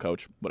 smart, dumb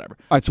coach, whatever.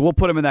 All right, so we'll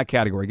put him in that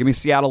category. Give me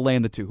Seattle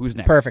laying the 2. Who's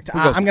next? Perfect. Who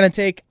goes I'm next?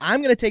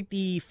 going to take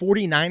the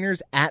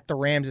 49ers at the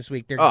Rams this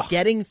week. They're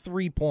getting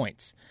 3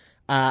 points.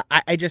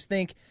 I just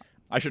think.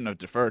 I shouldn't have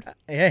deferred.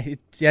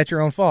 That's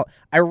your own fault.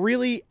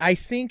 I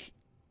think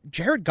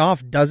Jared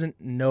Goff doesn't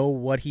know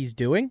what he's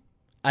doing.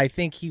 I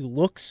think he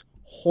looks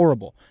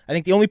horrible. I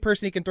think the only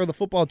person he can throw the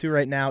football to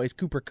right now is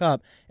Cooper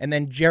Kupp, and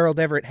then Gerald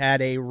Everett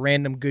had a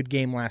random good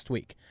game last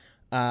week.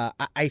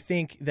 I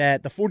think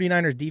that the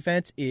 49ers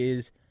defense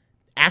is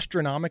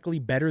astronomically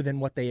better than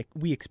what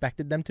we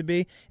expected them to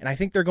be, and I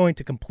think they're going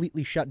to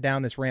completely shut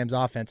down this Rams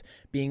offense,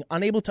 being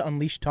unable to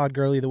unleash Todd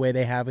Gurley the way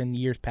they have in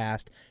years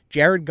past.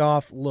 Jared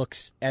Goff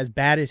looks as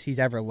bad as he's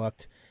ever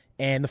looked,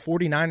 and the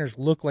 49ers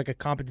look like a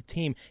competent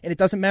team, and it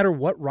doesn't matter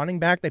what running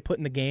back they put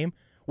in the game.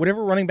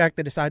 Whatever running back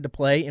they decide to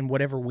play in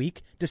whatever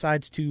week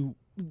decides to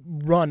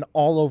run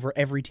all over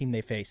every team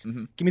they face.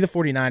 Mm-hmm. Give me the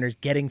 49ers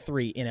getting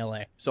 3 in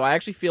LA. So I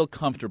actually feel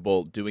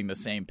comfortable doing the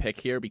same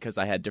pick here because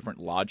I had different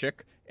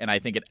logic, and I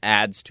think it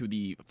adds to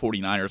the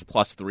 49ers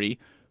plus 3.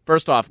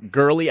 First off,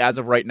 Gurley, as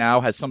of right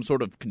now, has some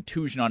sort of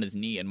contusion on his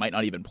knee and might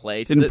not even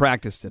play. Didn't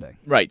practice today.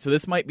 Right, so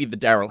this might be the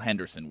Darrell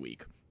Henderson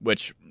week,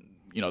 which,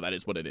 that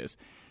is what it is.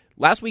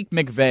 Last week,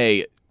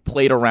 McVay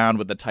played around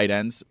with the tight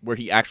ends where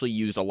he actually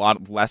used a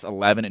lot less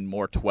 11 and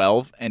more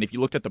 12, and if you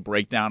looked at the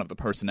breakdown of the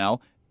personnel,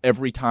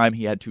 every time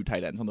he had 2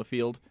 tight ends on the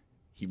field,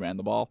 he ran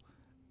the ball.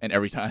 And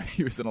every time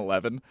he was in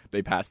 11,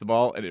 they passed the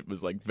ball, and it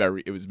was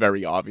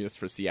very obvious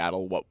for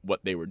Seattle what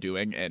they were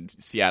doing, and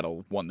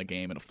Seattle won the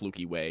game in a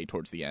fluky way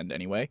towards the end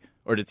anyway.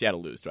 Or did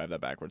Seattle lose? Do I have that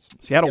backwards?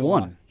 Seattle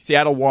won.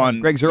 Seattle won.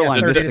 Greg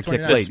Zuerlein missed the kick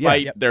late.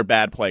 Despite their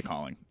bad play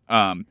calling.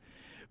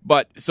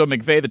 But so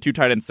McVay, the 2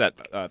 tight end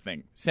set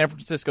thing. San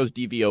Francisco's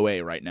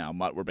DVOA right now.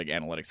 We're big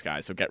analytics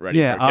guys, so get ready.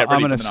 Yeah, get ready I'm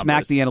going for to the smack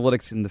numbers. the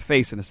analytics in the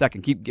face in a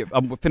second.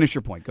 Finish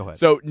your point. Go ahead.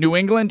 So New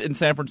England and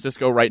San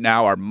Francisco right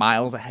now are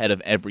miles ahead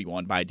of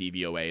everyone by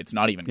DVOA. It's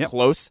not even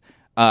close.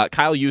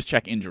 Kyle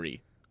Juszczyk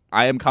injury.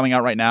 I am coming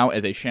out right now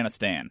as a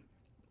Shan-a-stan.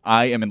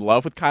 I am in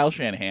love with Kyle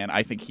Shanahan.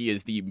 I think he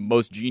is the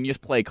most genius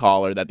play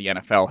caller that the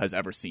NFL has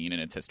ever seen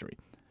in its history.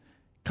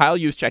 Kyle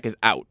Juszczyk is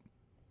out.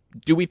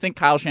 Do we think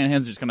Kyle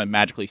Shanahan's just going to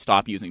magically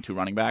stop using 2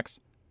 running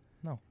backs?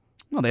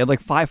 No, they had like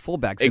 5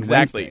 fullbacks.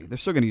 Exactly. They're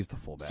still going to use the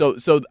fullback.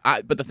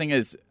 But the thing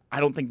is, I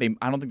don't think they're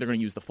going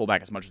to use the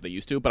fullback as much as they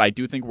used to. But I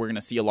do think we're going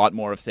to see a lot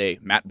more of, say,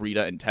 Matt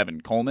Breida and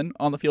Tevin Coleman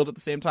on the field at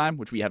the same time,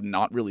 which we have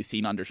not really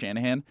seen under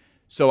Shanahan.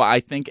 So I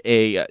think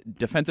a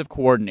defensive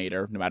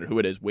coordinator, no matter who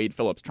it is, Wade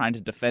Phillips, trying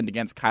to defend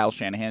against Kyle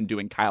Shanahan,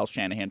 doing Kyle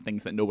Shanahan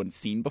things that no one's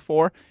seen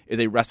before,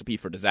 is a recipe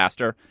for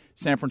disaster.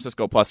 San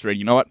Francisco plus 3.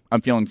 You know what? I'm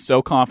feeling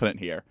so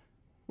confident here.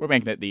 We're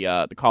making it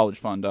the college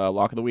fund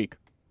lock of the week.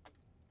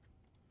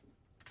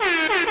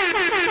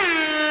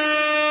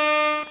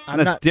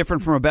 That's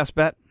different from a best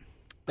bet?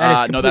 That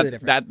is completely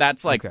different.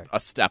 That's like a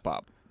step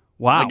up.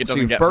 Wow. Like it So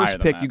doesn't your get higher first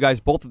than pick, that. you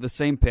guys both have the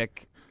same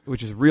pick,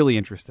 which is really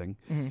interesting.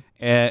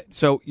 Mm-hmm.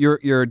 So your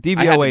I had to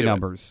DVOA do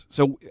numbers.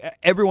 So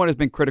everyone has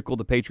been critical of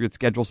the Patriots'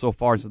 schedule so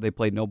far since they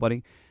played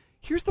nobody.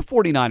 Here's the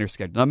 49ers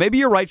schedule. Now, maybe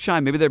you're right,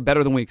 Shine. Maybe they're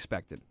better than we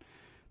expected.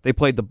 They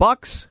played the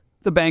Bucks,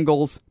 the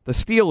Bengals, the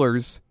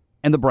Steelers,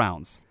 and the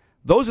Browns.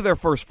 Those are their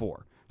first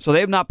 4. So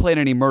they have not played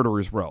any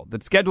murderer's row. The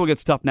schedule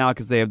gets tough now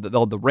because they have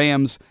the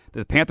Rams,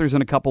 the Panthers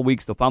in a couple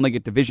weeks. They'll finally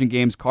get division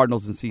games,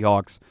 Cardinals and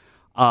Seahawks.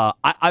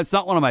 It's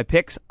not one of my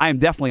picks. I am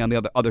definitely on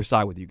the other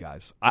side with you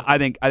guys. I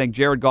think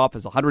Jared Goff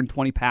has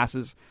 120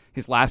 passes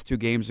his last 2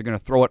 games. They're going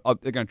to throw it up.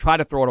 They're going to try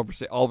to throw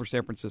it all over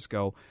San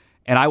Francisco.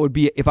 And I would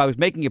be, if I was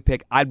making a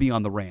pick, I'd be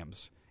on the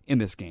Rams in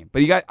this game.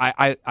 But you guys,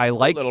 I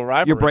like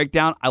your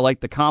breakdown. I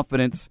like the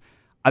confidence.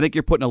 I think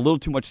you're putting a little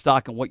too much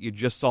stock in what you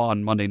just saw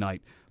on Monday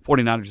night.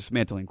 49ers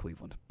dismantling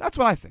Cleveland. That's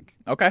what I think.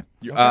 Okay.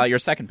 Your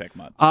second pick,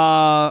 Mutt.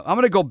 I'm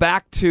going to go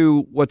back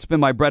to what's been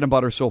my bread and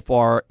butter so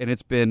far, and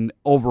it's been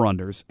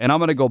over-unders. And I'm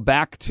going to go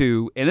back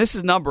to, and this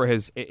number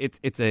it's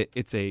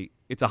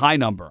a high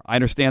number. I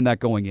understand that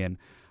going in.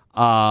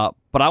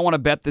 But I want to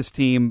bet this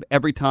team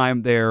every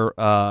time they're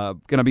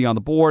going to be on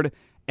the board,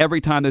 every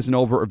time there's an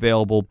over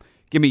available.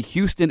 Give me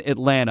Houston,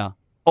 Atlanta,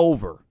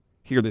 over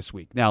here this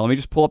week. Now, let me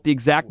just pull up the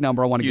exact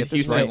number. I want to get this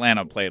Houston, right.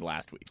 Atlanta played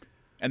last week.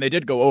 And they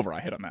did go over. I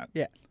hit on that.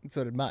 Yeah,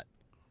 so did Mutt.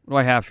 What do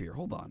I have here?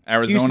 Hold on.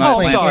 Arizona,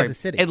 Atlanta. Sorry. Kansas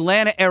City.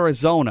 Atlanta,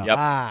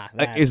 Arizona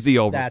is the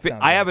over.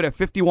 I have it at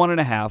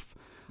 51.5.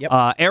 Yep.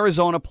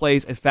 Arizona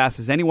plays as fast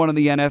as anyone in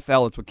the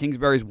NFL. It's what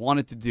Kingsbury's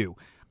wanted to do.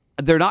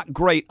 They're not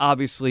great,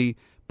 obviously,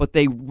 but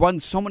they run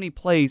so many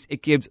plays,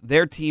 it gives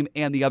their team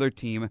and the other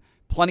team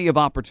plenty of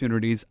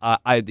opportunities.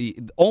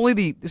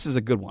 This is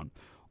a good one.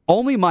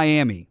 Only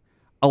Miami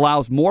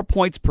allows more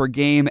points per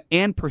game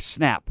and per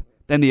snap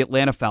than the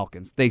Atlanta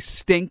Falcons. They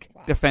stink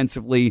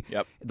defensively.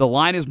 Yep. The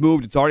line has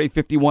moved. It's already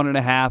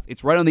 51.5.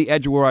 It's right on the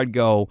edge of where I'd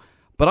go.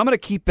 But I'm going to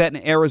keep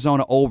betting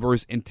Arizona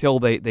overs until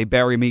they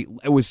bury me.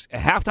 It was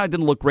at halftime.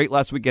 Didn't look great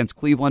last week against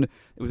Cleveland.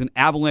 It was an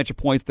avalanche of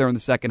points there in the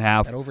second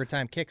half. That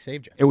overtime kick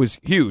saved you. It was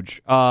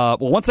huge.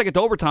 Once I get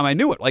to overtime, I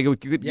knew it.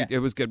 It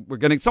was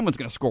good. Someone's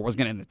going to score. It wasn't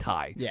going to end a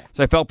tie. Yeah.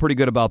 So I felt pretty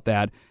good about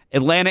that.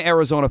 Atlanta,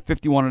 Arizona,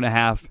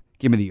 51.5.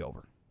 Give me the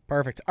over.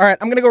 Perfect. All right,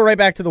 I'm going to go right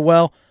back to the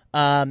well.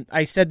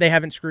 I said they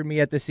haven't screwed me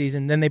yet this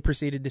season. Then they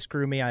proceeded to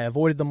screw me. I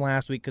avoided them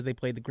last week because they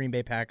played the Green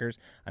Bay Packers.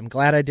 I'm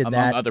glad I did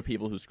that. Among other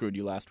people who screwed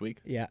you last week.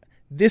 Yeah.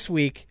 This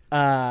week,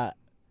 they're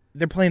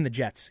playing the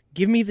Jets.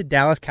 Give me the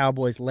Dallas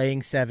Cowboys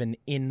laying 7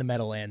 in the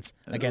Meadowlands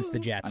against the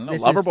Jets. I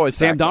don't know. Loverboy's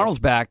Sam back, Darnold's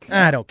back.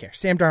 I don't care.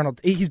 Sam Darnold.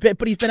 He's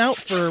been out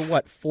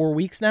for, 4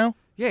 weeks now?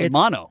 Yeah,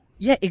 mono.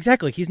 Yeah,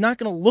 exactly. He's not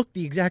going to look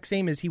the exact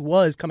same as he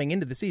was coming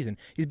into the season.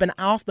 He's been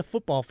off the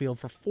football field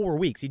for 4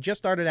 weeks. He just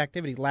started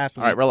activities last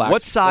week. All right, relax.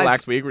 What size?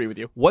 Relax. We agree with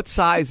you. What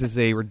size is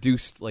a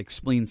reduced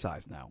spleen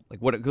size now?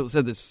 What it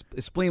said, the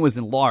spleen was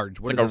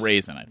enlarged. It's like a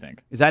raisin, I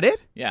think. Is that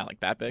it? Yeah,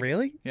 like that big.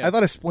 Really? Yeah. I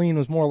thought a spleen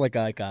was more like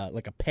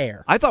a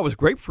pear. I thought it was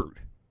grapefruit.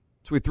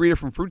 So we have 3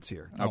 different fruits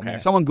here. Okay.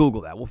 Someone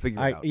Google that. We'll figure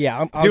it out.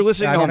 Yeah. If you're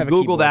listening I at don't home, have a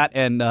Google keyboard. that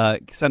and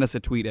send us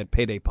a tweet at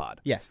PaydayPod.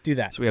 Yes, do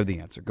that. So we have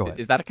the answer. Go ahead.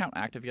 Is that account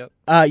active yet?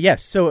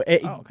 Yes. So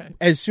okay.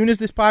 as soon as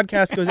this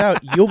podcast goes out,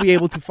 you'll be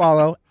able to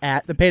follow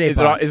at the Payday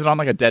Pod. Is it on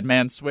like a dead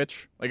man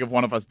switch? Like if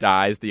one of us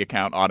dies, the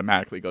account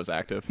automatically goes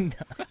active?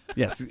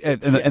 Yes,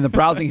 and the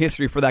browsing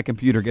history for that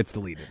computer gets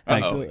deleted.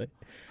 Thanks. Absolutely.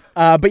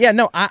 But yeah,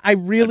 no, I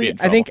really,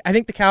 I'd be in I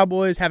think the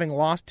Cowboys, having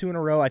lost 2 in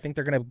a row, I think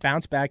they're going to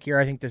bounce back here.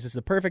 I think this is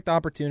the perfect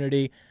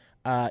opportunity.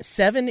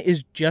 7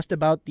 is just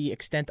about the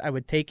extent I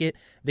would take it.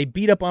 They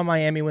beat up on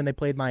Miami when they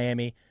played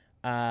Miami,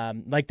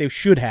 like they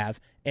should have,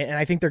 and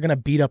I think they're going to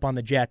beat up on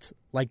the Jets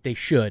like they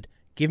should.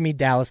 Give me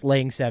Dallas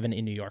laying 7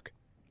 in New York.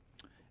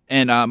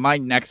 And my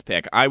next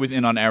pick, I was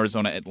in on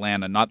Arizona,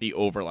 Atlanta, not the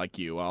over like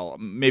you.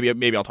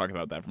 Maybe I'll talk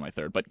about that for my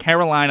third. But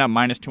Carolina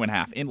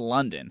 -2.5 in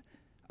London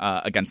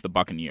against the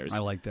Buccaneers. I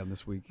like them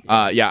this week.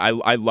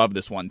 I love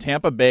this one.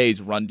 Tampa Bay's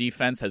run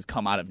defense has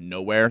come out of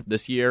nowhere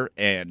this year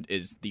and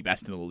is the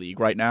best in the league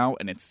right now,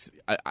 and it's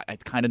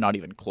kind of not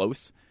even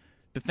close.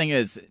 The thing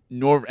is,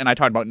 and I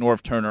talked about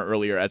Norv Turner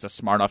earlier as a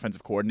smart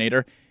offensive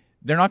coordinator.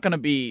 They're not going to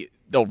be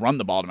 – they'll run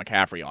the ball to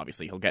McCaffrey,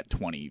 obviously. He'll get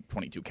 20,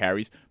 22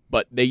 carries.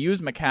 But they use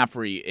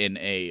McCaffrey in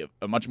a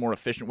much more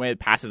efficient way.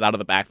 Passes out of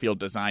the backfield,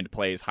 designed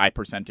plays, high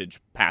percentage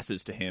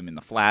passes to him in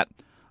the flat.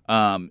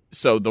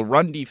 So the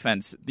run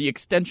defense, the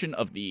extension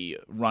of the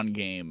run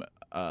game,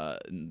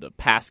 the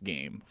pass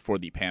game for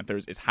the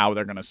Panthers is how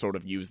they're going to sort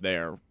of use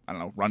their,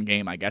 run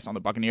game, I guess, on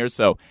the Buccaneers.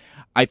 So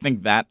I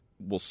think that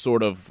will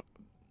sort of –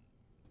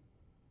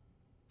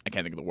 I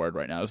can't think of the word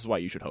right now. This is why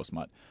you should host,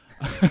 Mutt.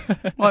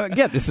 Well,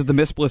 again, this is the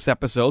Miss Bliss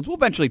episodes. We'll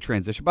eventually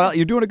transition, but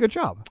you're doing a good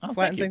job.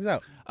 Flatten things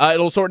out.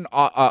 It'll sort of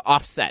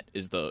offset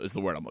is the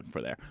word I'm looking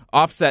for there.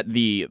 Offset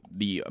the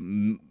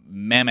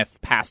mammoth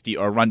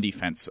or run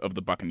defense of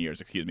the Buccaneers.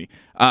 Excuse me.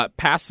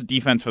 Pass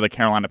defense for the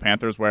Carolina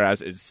Panthers,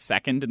 whereas is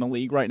second in the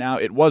league right now.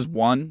 It was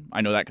 1. I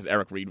know that because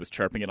Eric Reed was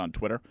chirping it on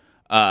Twitter.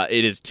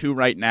 It is 2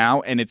 right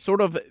now, and it's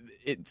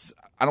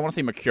I don't want to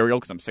say mercurial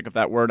because I'm sick of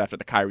that word after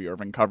the Kyrie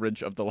Irving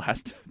coverage of the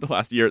last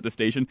year at the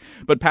station.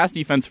 But pass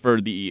defense for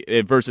the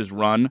versus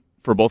run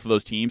for both of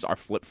those teams are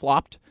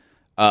flip-flopped.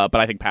 But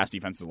I think pass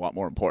defense is a lot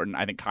more important.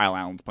 I think Kyle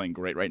Allen's playing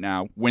great right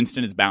now.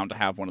 Winston is bound to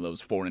have one of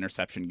those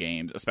 4-interception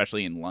games,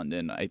 especially in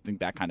London. I think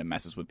that kind of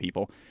messes with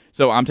people.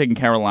 So I'm taking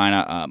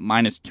Carolina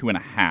minus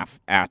 2.5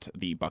 at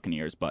the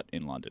Buccaneers, but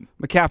in London.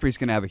 McCaffrey's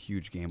going to have a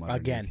huge game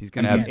Again. He's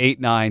going to have 8,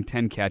 9,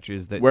 10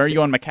 catches. Where are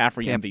you on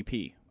McCaffrey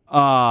MVP?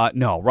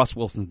 No, Russ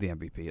Wilson's the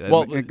MVP.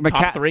 Well,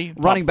 top 3,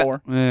 running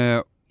top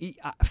 4?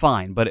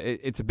 Fine, but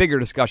it's a bigger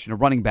discussion. A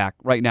running back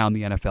right now in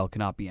the NFL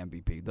cannot be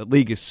MVP. The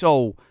league is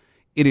so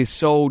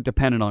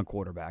dependent on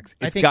quarterbacks.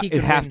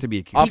 It has to be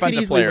a QB. He could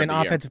easily win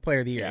Offensive Player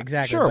of the Year.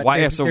 Exactly. Sure.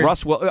 Why? So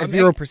Russ will a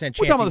 0% chance.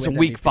 We're talking about this in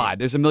Week MVP. 5.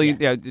 There's a million.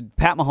 Yeah,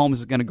 Pat Mahomes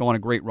is going to go on a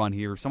great run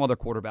here. Some other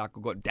quarterback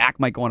will go. Dak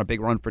might go on a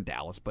big run for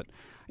Dallas, but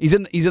he's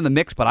in the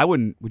mix. But I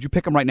wouldn't. Would you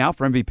pick him right now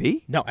for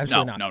MVP? No,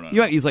 absolutely not. No.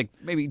 You know, he's like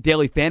maybe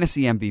daily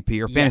fantasy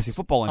MVP or fantasy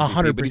football MVP,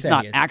 100% but he's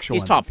not actual.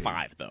 He's MVP. top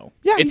 5 though.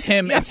 Yeah, it's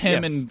him. It's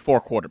him and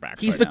 4 quarterbacks.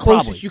 He's right the now.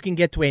 closest Probably. you can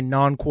get to a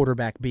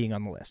non-quarterback being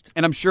on the list.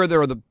 And I'm sure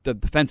there are the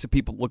defensive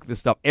people look at this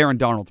stuff. Aaron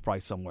Donald's probably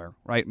somewhere,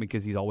 right?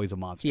 Because he's always a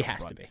monster. He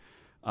has to be.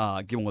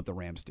 Given what the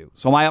Rams do.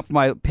 So am I up for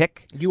my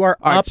pick? You are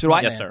All right, up. so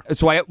Yes, sir.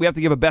 So we have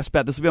to give a best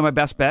bet. This will be my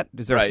best bet.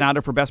 Is there a Right.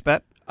 sounder for best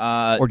bet?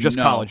 Or just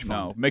no, college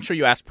fund? No. Make sure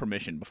you ask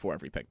permission before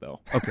every pick,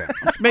 though. Okay.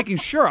 I'm just making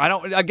sure.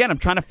 I'm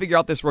trying to figure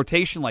out this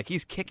rotation. Like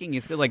he's kicking.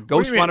 Is it like Ghost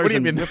What do you mean- Runners what do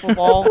and you mean? wiffle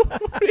ball?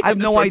 I have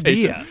no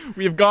Rotation. idea.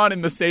 We have gone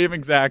in the same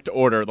exact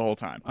order the whole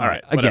time. All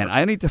right. Again, whatever.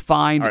 I need to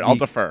find. All right, I'll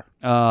defer.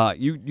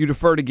 You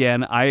deferred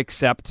again. I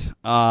accept.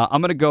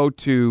 I'm going to go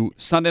to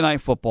Sunday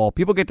Night Football.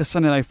 People get to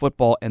Sunday Night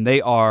Football and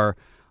they are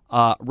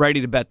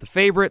ready to bet the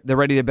favorite. They're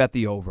ready to bet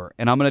the over.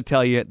 And I'm going to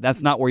tell you,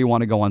 that's not where you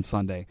want to go on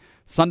Sunday.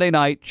 Sunday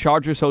night,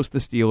 Chargers host the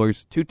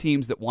Steelers, 2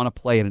 teams that want to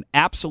play at an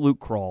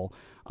absolute crawl.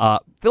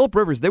 Phillip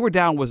Rivers, they were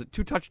down, was it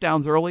 2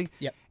 touchdowns early?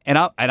 Yep. And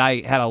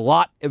I had a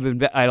lot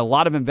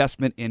of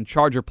investment in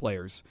Charger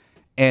players,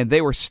 and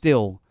they were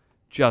still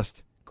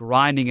just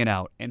grinding it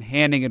out and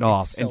handing it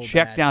off so and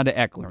check bad. down to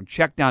Eckler and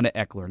check down to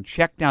Eckler and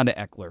check down to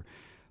Eckler.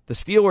 The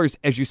Steelers,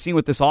 as you've seen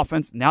with this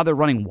offense, now they're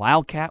running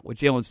Wildcat with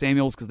Jalen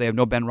Samuels because they have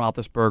no Ben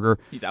Roethlisberger.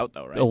 He's out,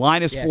 though, right? The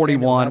line is Yeah, 41.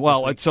 Samuel's out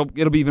Well, this week. so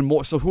it'll be even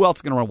more. So who else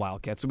is going to run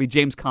Wildcat? So it'll be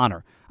James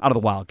Conner out of the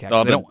Wildcat.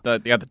 'cause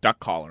They got the duck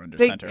collar under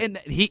center. and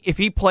if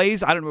he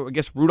plays, I don't know. I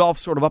guess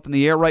Rudolph's sort of up in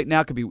the air right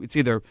now. It's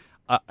either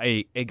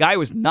a guy who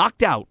was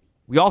knocked out.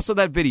 We all saw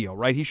that video,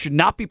 right? He should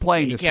not be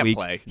playing He this can't week.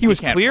 play. He was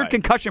He can't cleared play.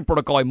 concussion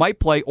protocol. He might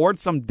play, or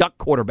it's some duck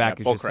quarterback,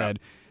 Yeah, as bull you crap. said.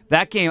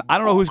 That game, I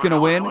don't know who's going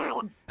to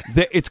win.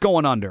 It's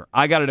going under.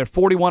 I got it at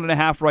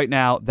 41.5 right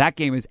now. That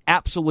game is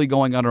absolutely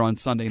going under on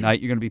Sunday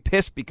night. You're going to be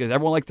pissed because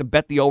everyone likes to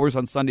bet the overs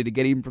on Sunday to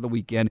get even for the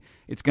weekend.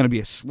 It's going to be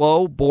a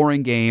slow,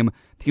 boring game.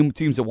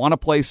 Teams that want to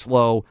play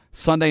slow.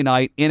 Sunday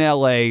night in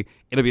L.A.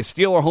 It'll be a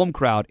Steeler home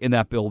crowd in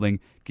that building.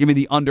 Give me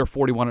the under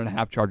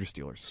 41.5 Chargers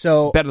Steelers.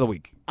 So bet of the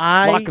week.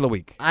 Lock of the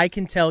week. I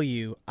can tell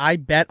you, I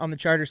bet on the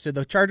Chargers. So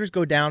the Chargers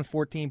go down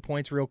 14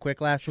 points real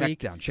quick last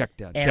week. Check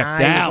down. And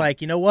I was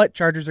like, you know what?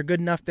 Chargers are good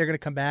enough. They're going to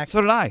come back.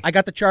 So did I. I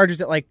got the Chargers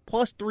at like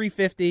plus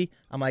 350.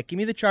 I'm like, give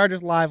me the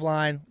Chargers live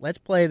line. Let's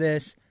play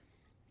this.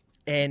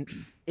 And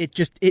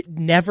it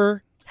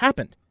never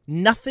happened.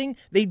 Nothing.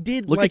 They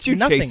did Look like at you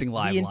nothing chasing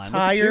live the line. Look at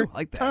entire you. I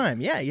like that.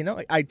 time.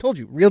 Yeah, I told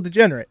you, real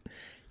degenerate.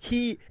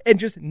 And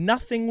just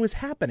nothing was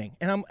happening,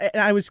 and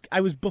I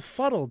was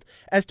befuddled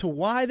as to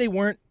why they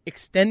weren't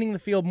extending the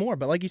field more.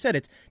 But like you said,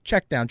 it's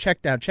check down,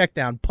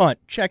 punt,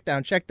 check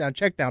down,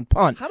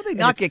 punt. How do they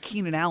not get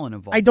Keenan Allen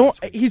involved? I don't.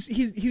 this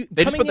week? He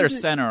They just put their into,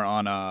 center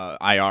on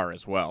IR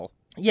as well.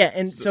 yeah,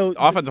 and so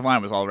The offensive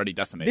line was already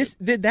decimated.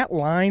 that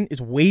line is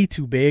way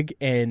too big,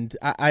 and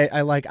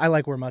I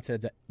like where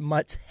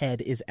Mutt's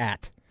head is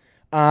at.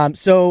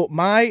 So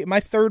my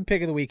third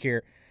pick of the week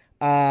here.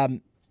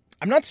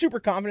 I'm not super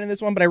confident in this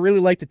one, but I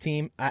really like the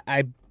team.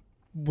 I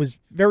was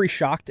very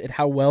shocked at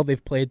how well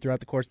they've played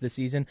throughout the course of the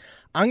season.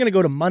 I'm going to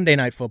go to Monday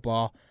Night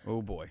Football.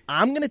 Oh, boy.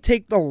 I'm going to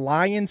take the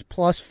Lions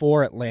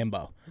 +4 at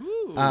Lambeau.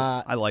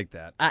 I like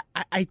that.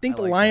 I think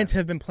the like Lions that.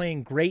 have been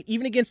playing great.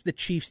 Even against the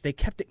Chiefs, they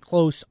kept it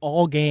close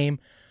all game.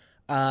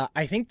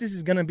 I think this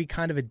is going to be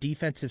kind of a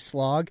defensive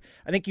slog.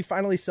 I think you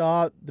finally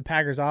saw the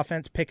Packers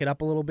offense pick it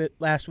up a little bit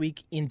last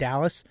week in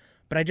Dallas,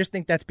 but I just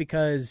think that's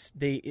because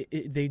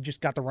they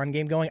just got the run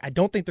game going. I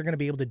don't think they're going to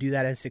be able to do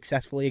that as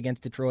successfully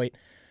against Detroit.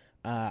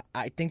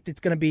 I think it's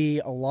going to be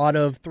a lot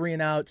of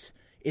 3-and-outs.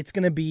 It's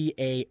going to be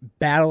a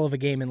battle of a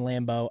game in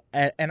Lambeau,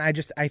 and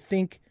I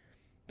think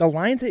the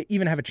Lions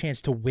even have a chance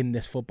to win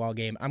this football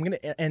game.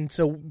 And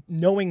so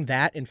knowing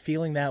that and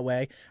feeling that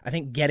way, I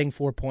think getting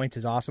 4 points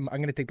is awesome. I'm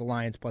going to take the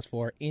Lions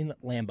 +4 in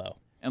Lambeau.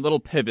 And a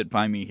little pivot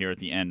by me here at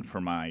the end for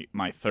my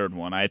third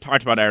one. I had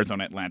talked about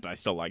Arizona Atlanta. I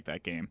still like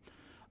that game.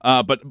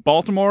 But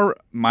Baltimore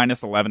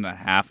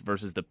 -11.5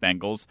 versus the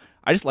Bengals.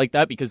 I just like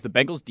that because the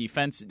Bengals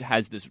defense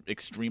has this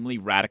extremely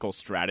radical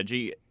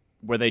strategy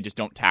where they just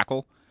don't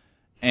tackle.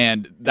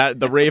 And that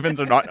the Ravens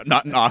are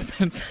not an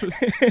offense.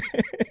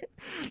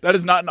 That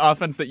is not an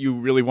offense that you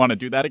really want to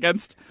do that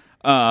against.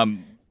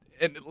 And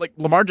like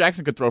Lamar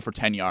Jackson could throw for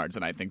 10 yards,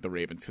 and I think the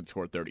Ravens could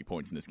score 30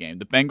 points in this game.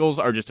 The Bengals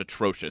are just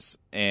atrocious,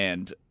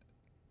 and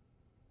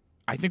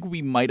I think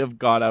we might have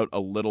got out a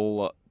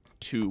little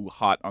too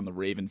hot on the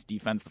Ravens'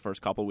 defense the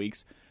first couple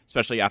weeks,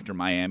 especially after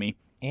Miami.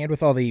 And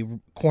with all the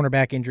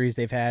cornerback injuries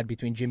they've had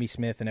between Jimmy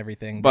Smith and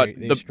everything, but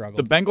they've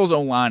struggled. The Bengals'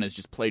 O-line has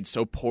just played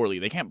so poorly.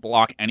 They can't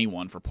block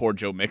anyone for poor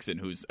Joe Mixon,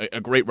 who's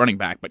a great running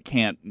back, but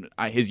can't.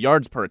 His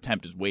yards per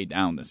attempt is way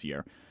down this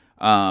year.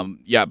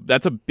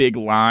 That's a big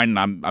line.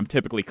 I'm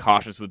typically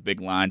cautious with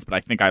big lines, but I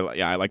think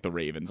I like the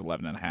Ravens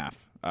 11.5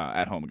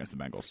 at home against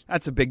the Bengals.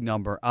 That's a big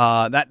number.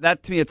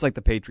 That to me, it's like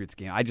the Patriots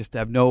game. I just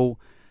have no.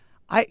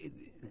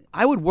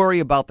 I would worry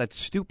about that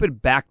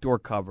stupid backdoor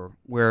cover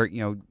where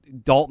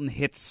Dalton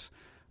hits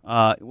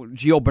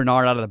Gio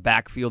Bernard out of the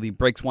backfield. He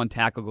breaks one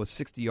tackle, goes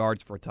 60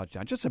 yards for a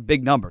touchdown. Just a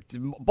big number.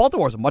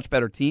 Baltimore's a much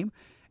better team,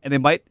 and they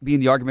might be in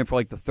the argument for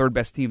like the third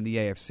best team in the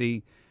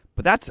AFC.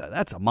 But that's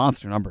a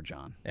monster number,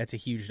 John. That's a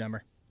huge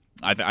number.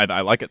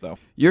 I like it though.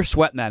 You're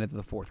sweating that into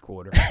the fourth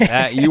quarter.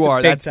 You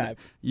are. Big time.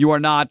 You are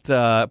not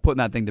putting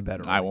that thing to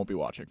bed. I won't be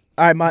watching.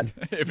 All right, Mutt.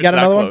 If it's got that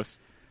another close.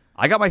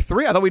 I got my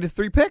 3. I thought we did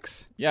 3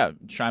 picks. Yeah,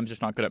 Shime's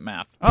just not good at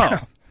math. Oh.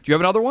 Do you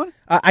have another one?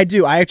 I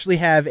do. I actually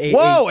have a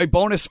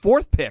bonus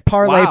 4th pick.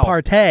 parlay Wow.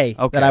 partay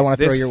Okay, that I want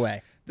to throw your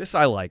way. This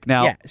I like.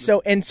 Now, Yeah.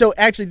 So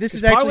actually, this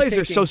is actually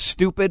parlays are so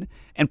stupid,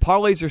 and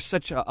parlays are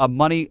such a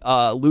money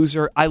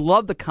loser. I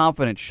love the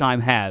confidence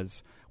Shime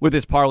has with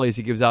his parlays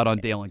he gives out on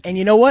Dale and Keith. And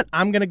you know what?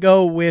 I'm going to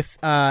go with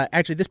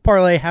actually this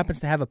parlay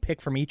happens to have a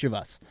pick from each of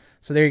us.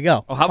 So there you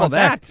go. Oh, how Fun about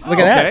that? fact. Look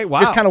at Okay, that. wow.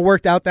 Just kind of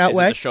worked out that Is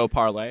way. it the show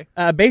parlay?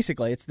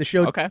 Basically, it's the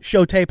Okay.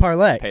 Showtay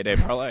parlay. Payday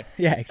parlay.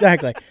 Yeah,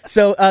 exactly.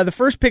 So the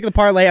first pick of the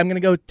parlay, I'm going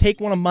to go take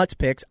one of Mutt's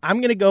picks.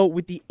 I'm going to go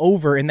with the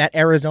over in that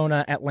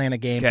Arizona-Atlanta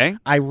game. Okay.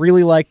 I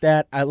really like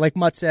that. Like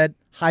Mutt said,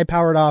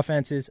 high-powered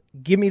offenses.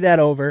 Give me that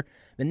over.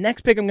 The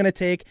next pick I'm going to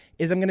take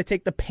is I'm going to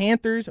take the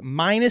Panthers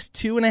minus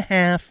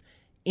 2.5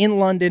 in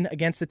London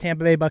against the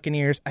Tampa Bay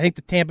Buccaneers. I think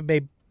the Tampa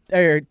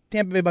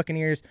Bay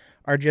Buccaneers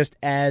are just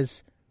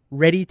as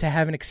ready to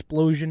have an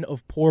explosion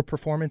of poor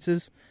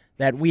performances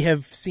that we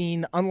have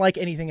seen unlike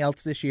anything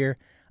else this year.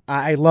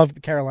 I love the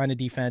Carolina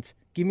defense.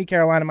 Give me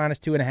Carolina minus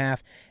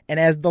 2.5. And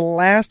as the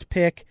last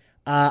pick,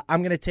 I'm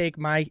going to take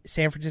my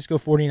San Francisco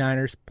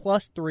 49ers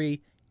plus 3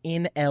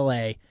 in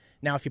LA.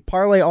 Now, if you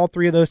parlay all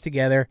 3 of those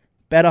together,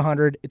 bet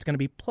 100, it's going to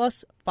be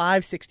plus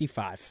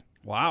 565.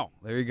 Wow,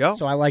 there you go.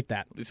 So I like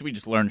that. At least we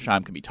just learned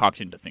Shime can be talked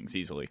into things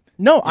easily.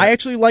 No, I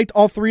actually liked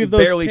all 3 of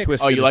those barely picks.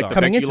 twisted Oh, you like the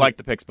coming picks? into You liked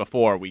the picks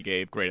before we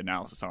gave great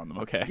analysis on them.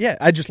 Okay. Yeah,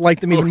 I just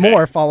liked them even Okay.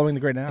 more following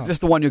the great Is analysis. this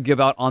the one you'll give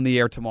out on the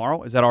air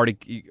tomorrow? Is that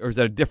already, or is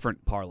that a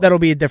different parlay? That'll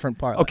be a different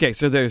parlay. Okay,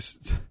 so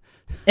there's.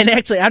 And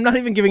actually, I'm not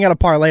even giving out a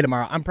parlay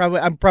tomorrow. I'm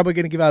probably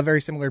going to give out very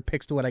similar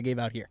picks to what I gave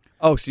out here.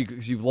 Oh, so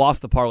you've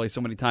lost the parlay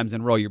so many times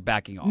in a row, you're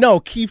backing off. No,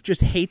 Keith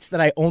just hates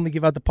that I only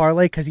give out the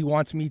parlay because he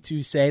wants me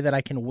to say that I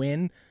can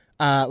win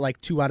like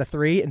 2 out of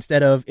 3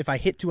 instead of if I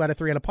hit 2 out of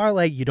 3 on a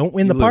parlay, you don't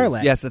win You the lose.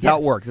 parlay. Yes, that's how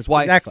it works. That's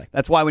why. Exactly.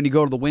 That's why when you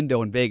go to the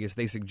window in Vegas,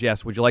 they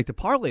suggest, "Would you like to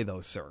parlay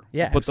those, sir?"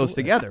 Yeah, We'll put those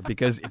absolutely. together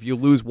because if you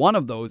lose one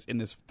of those in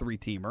this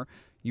 3-teamer,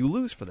 you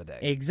lose for the day.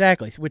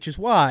 Exactly, which is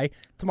why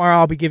tomorrow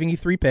I'll be giving you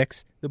 3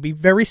 picks. They'll be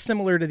very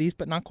similar to these,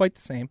 but not quite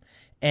the same.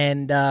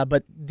 And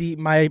but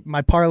my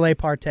parlay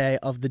partay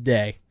of the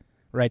day,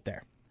 right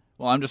there.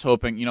 Well, I'm just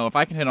hoping, if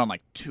I can hit on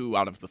like 2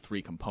 out of the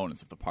 3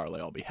 components of the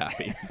parlay, I'll be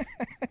happy.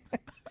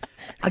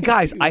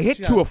 Guys, I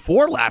hit 2 of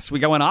 4 last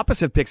week. I went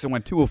opposite picks and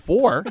went 2 of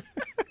 4.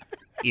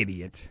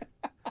 Idiot.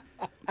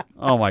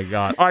 Oh, my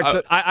God. All right,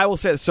 so I will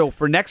say, so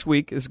for next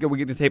week, this is good. We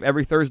get to tape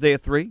every Thursday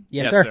at 3?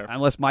 Yes, Yes, sir. sir.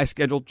 Unless my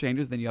schedule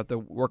changes, then you have to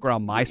work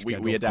around my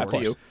schedule. we of adapt to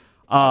course. you.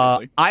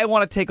 obviously. I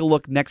want to take a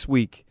look next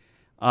week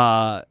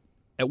at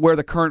where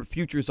the current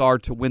futures are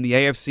to win the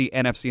AFC,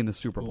 NFC, and the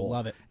Super Bowl.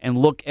 Love it. And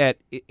look at,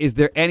 is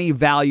there any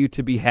value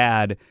to be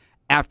had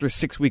after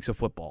 6 weeks of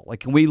football?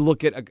 Like, can we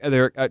look at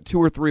there 2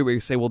 or 3 where you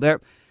say, well, they're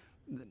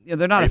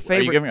not a favorite.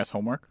 Are you giving us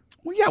homework?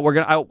 Well, yeah, we're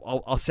gonna.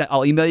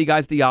 I'll email you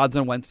guys the odds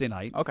on Wednesday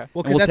night. Okay.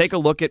 Well, And we'll take a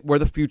look at where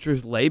the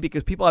futures lay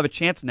because people have a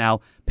chance now.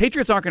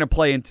 Patriots aren't going to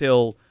play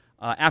until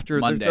after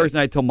Monday. Thursday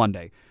night till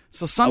Monday.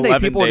 So Sunday,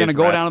 11 people are going to days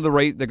go rest. down to the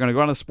rate. They're going to go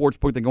down to the sports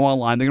book. They go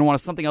online. They're going to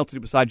want something else to do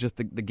besides just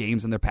the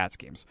games and their Pats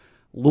games.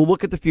 We'll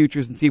look at the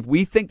futures and see if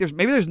we think there's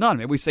none.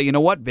 Maybe we say, you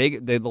know what,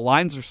 Vegas, the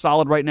lines are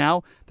solid right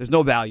now. There's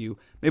no value.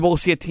 Maybe we'll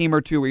see a team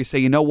or two where you say,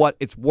 you know what,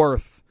 it's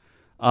worth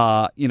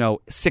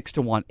 6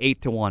 to 1,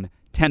 8 to 1.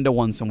 10 to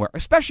 1 somewhere,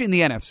 especially in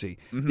the NFC.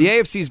 Mm-hmm. The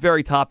AFC is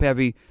very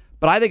top-heavy,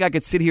 but I think I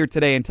could sit here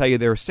today and tell you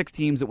there are 6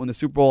 teams that win the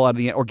Super Bowl out of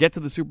the or get to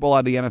the Super Bowl out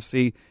of the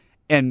NFC,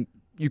 and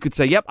you could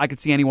say, yep, I could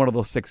see any one of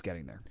those 6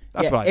 getting there.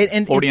 That's what I think.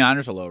 And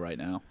 49ers are low right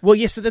now. well,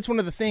 yes, so that's one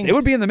of the things. They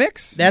would be in the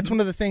mix. That's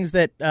one of the things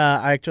that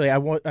I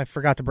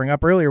forgot to bring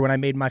up earlier when I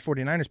made my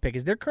 49ers pick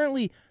is they're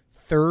currently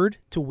 3rd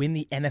to win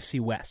the NFC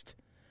West.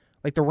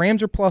 Like the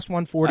Rams are plus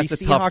 140,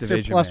 That's a tough Seahawks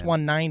division, are plus man.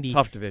 190,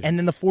 Tough division. and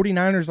then the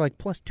 49ers are like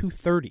plus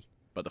 230.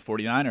 But the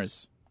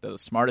 49ers, they're the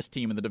smartest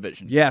team in the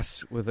division.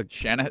 Yes, with a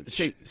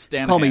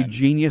Stanahan. call me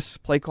genius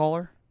play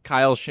caller.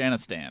 Kyle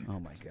Shanahan. Oh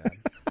my god.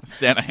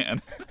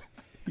 Stanahan.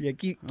 Yeah,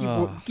 keep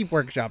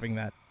workshopping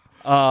that.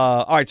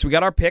 All right, so we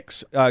got our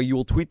picks. You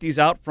will tweet these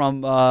out from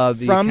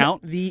the From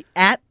account. the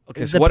at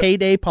Okay, the so what-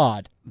 Payday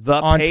Pod. The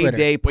on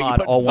Payday Wait, you Pod,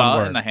 put all one the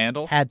word. in the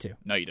handle? Had to.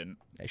 No, you didn't.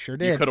 I sure You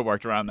did. could have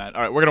worked around that.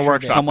 All right, we're going to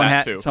workshop Someone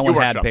that, had too. someone You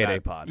had workshop Payday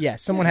that. Pod. Yeah,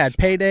 someone had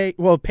Payday.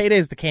 Well, Payday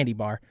is the candy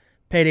bar.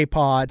 Payday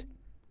Pod,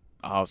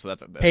 Oh, so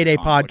that's a Payday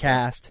conflict.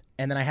 Podcast,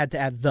 and then I had to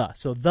add the.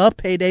 So the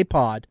Payday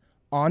Pod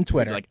on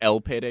Twitter. Like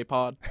El Payday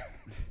Pod?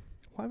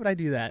 Why would I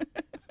do that?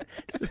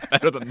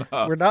 Better than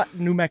the. We're not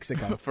New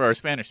Mexico. For our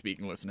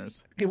Spanish-speaking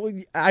listeners.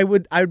 I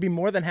would be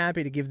more than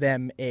happy to give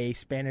them a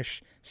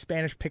Spanish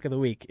pick of the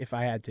week if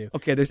I had to.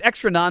 Okay, there's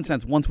extra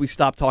nonsense once we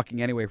stop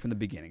talking anyway from the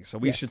beginning. So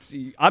we Yes. should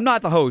see. I'm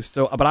not the host,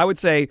 but I would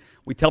say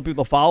we tell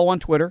people to follow on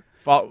Twitter.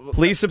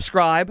 Please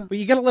subscribe. But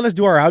you got to let us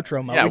do our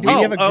outro, Mo. Yeah, we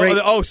have a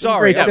great.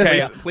 Sorry. great Okay.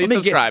 system. Please Let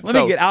me subscribe. Let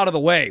me get out of the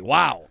way.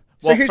 Wow.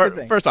 So here's the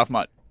thing. First off,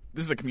 Mutt,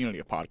 this is a community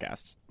of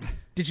podcasts.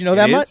 Did you know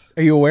that It much? is?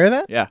 Are you aware of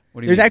that? Yeah.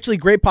 What do you There's mean? actually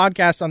great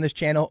podcasts on this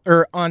channel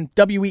or on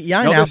WEEI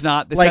now. No, there's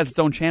not. This like, has its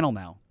own channel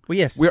now. Well,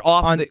 yes. We're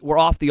off. on- We're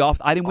off the off.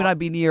 I didn't want to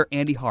be near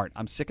Andy Hart.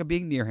 I'm sick of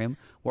being near him.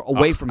 We're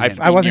away from him.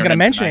 I wasn't near going to him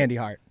mention tonight. Andy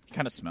Hart. He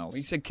kind of smells.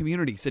 You said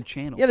community. You said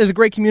channel. Yeah, there's a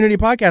great community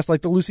podcast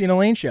like the Lucy and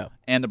Elaine Show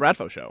And the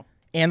Bradfo Show.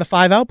 and the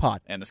 5 Out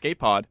Pod. And the Skate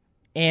Pod.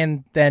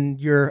 And then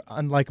your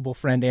unlikable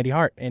friend Andy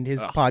Hart and his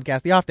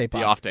podcast, the Off Day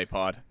Pod. The Off Day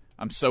Pod.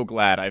 I'm so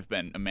glad I've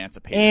been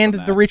emancipated and from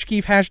that. the Rich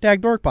Keefe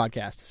 #Dork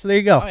podcast. So there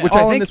you go. yeah. Which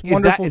All I in think this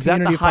wonderful is that the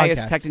community of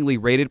highest podcasts. technically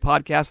rated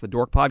podcast, the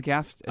Dork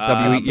Podcast at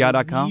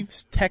WEEI.com?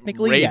 Leaves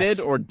technically Rated yes.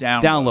 or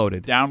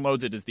Downloaded.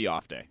 Downloads it is the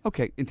Off Day.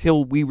 Okay,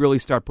 until we really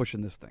start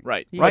pushing this thing.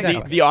 Right. Yeah, Right.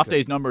 exactly. The Off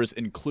Day's numbers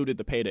included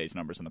the Payday's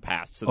numbers in the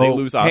past, so they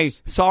lose us. Hey,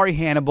 sorry,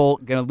 Hannibal.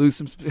 Gonna lose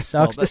some.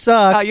 Sucks to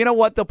suck. You know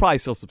what? They'll probably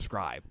still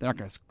subscribe. They're not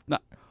gonna.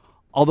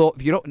 Although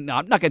if you don't, no,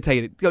 I'm not gonna tell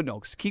you to.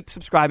 No, keep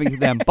subscribing to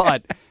them,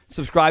 but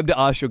subscribe to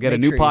us. You'll get a Make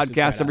new sure you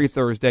subscribe podcast to every us.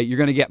 Thursday. You're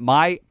gonna get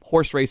my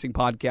horse racing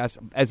podcast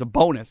as a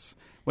bonus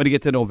when you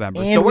get to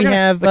November. And so we're we gonna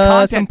have the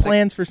content, some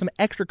plans for some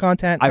extra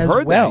content I've as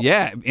heard well. that.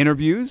 Yeah,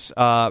 interviews,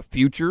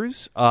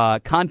 futures,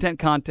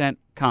 content.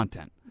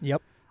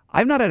 Yep.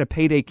 I've not had a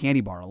Payday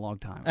candy bar in a long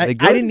time. Are I they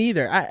good? didn't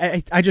either.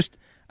 I just.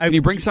 Can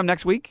you bring some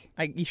next week?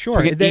 Sure.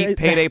 So we can eat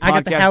Payday I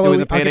got the podcast Halloween, doing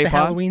the Payday I'll get the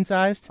pod? Halloween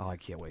sized. Oh, I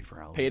can't wait for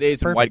Halloween.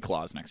 Payday's and Perfect. White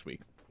Claws next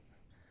week.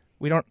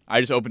 We don't. I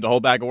just opened a whole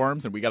bag of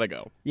worms, and we gotta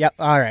go. Yep.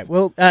 All right.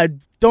 Well,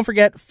 don't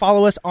forget,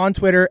 follow us on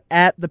Twitter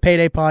at the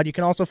Payday Pod. You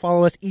can also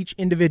follow us each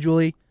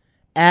individually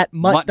at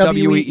Mutt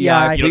WEEI, You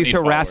don't Please need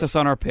harass followers. us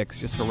on our picks.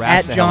 Just harass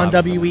at the hell John out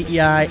of us.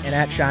 WEEI, and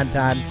at Shime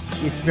Time.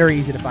 It's very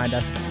easy to find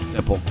us.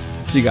 Simple.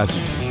 See you guys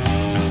next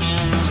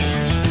week.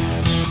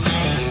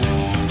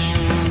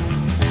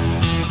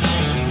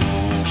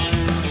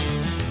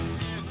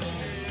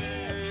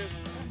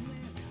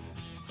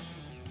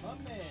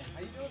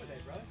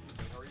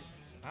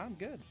 I'm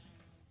good.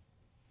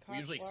 We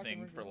usually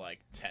sing for like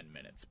 10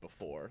 minutes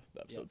before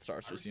the episode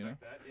starts, just you know.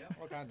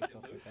 All kinds of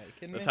stuff like that. You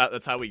kidding me?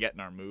 That's how we get in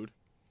our mood.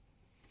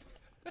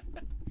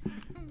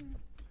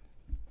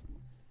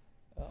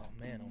 Oh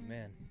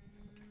man.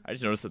 I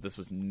just noticed that this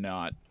was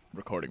not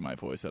recording my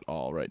voice at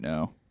all right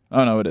now.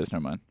 Oh no, it is.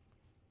 Never mind.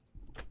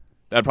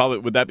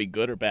 Would that be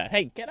good or bad?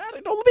 Hey, get out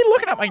of! Don't be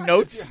looking at my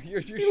notes.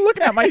 You're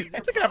looking at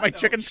my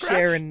chicken scratch.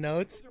 Sharing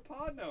notes.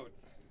 Pod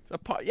notes. It's a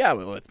pod, yeah,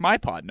 well, it's my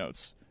pod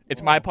notes.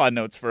 It's my pod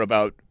notes for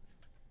about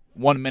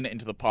 1 minute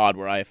into the pod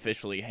where I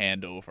officially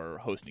hand over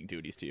hosting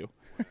duties to you.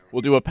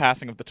 We'll do a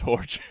passing of the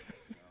torch.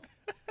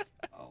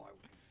 Oh, I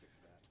can fix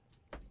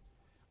that.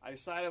 I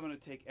decided I'm going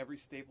to take every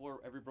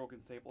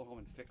broken stapler home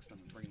and fix them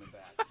and bring them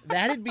back.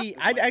 That'd be.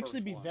 I'd my actually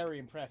first be one. very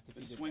impressed if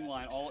The you did swing that.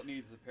 line, all it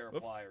needs is a pair of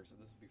pliers, and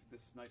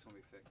this nice one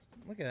will be fixed.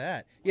 Look at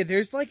that. Yeah,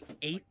 there's like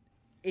eight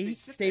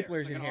sit there.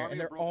 staplers It's like in an here, army and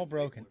they're of all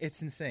broken broken.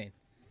 It's insane.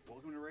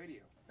 Welcome to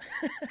radio.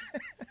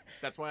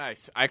 That's why I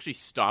actually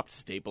stopped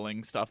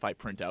stapling stuff I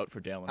print out for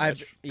Dale and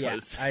Rich. Yeah,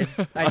 'cause I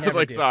I was never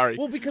like, do. sorry.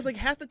 Well, because like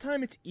half the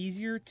time it's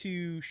easier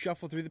to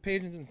shuffle through the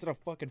pages instead of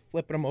fucking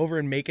flipping them over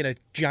and making a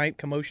giant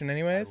commotion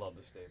anyways. I love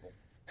the staple.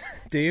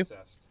 Do you?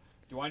 Obsessed.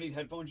 Do I need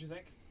headphones, you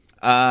think?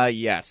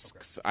 Yes,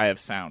 'cause I have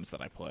sounds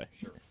that I play.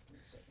 Sure. Give me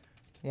a second.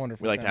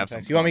 Wonderful. We like to sound have some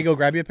effects. You want me to go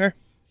grab you a pair?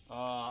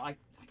 I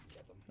can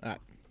get them. All right.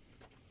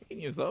 You can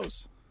use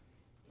those.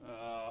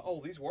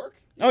 These work?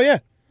 Oh yeah.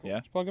 Yeah.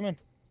 Just plug them in.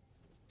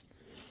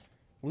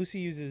 Lucy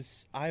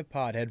uses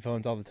iPod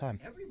headphones all the time.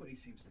 Everybody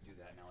seems to do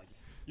that now. Like,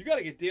 you got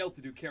to get Dale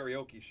to do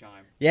karaoke,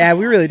 Shime. Yeah,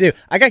 we really do.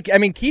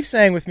 Keith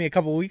sang with me a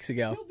couple of weeks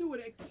ago. He'll do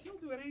it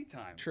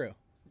anytime. True.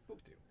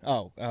 Both do.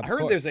 Oh, I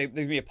heard there's going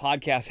to be a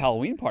podcast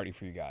Halloween party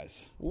for you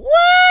guys. What?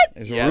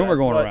 There's a rumor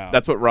going around.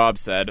 That's what Rob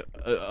said.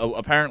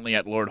 Apparently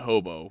at Lord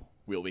Hobo,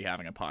 we'll be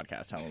having a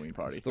podcast Halloween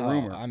party. the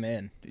rumor. I'm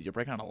in. Did you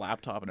break on a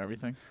laptop and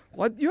everything?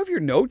 What? You have your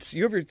notes.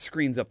 You have your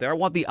screens up there. I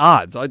want the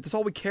odds. That's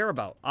all we care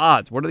about.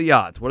 Odds. What are the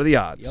odds? What are the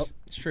odds? Yep,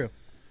 it's true.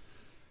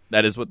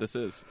 That is what this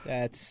is.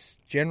 That's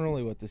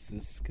generally what this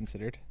is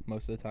considered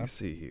most of the time. Let's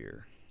see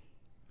here.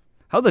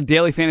 How'd the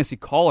Daily Fantasy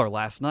caller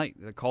last night?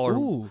 The caller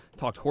who Ooh.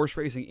 talked horse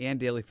racing and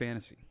Daily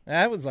Fantasy.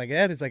 That is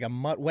like a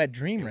mutt wet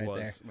dream right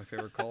was there. my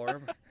favorite caller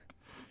ever.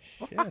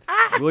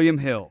 Shit. William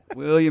Hill.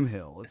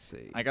 Let's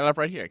see. I got it up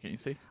right here. Can you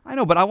see? I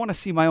know, but I want to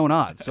see my own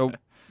odds. So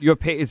you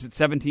have is it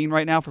 17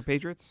 right now for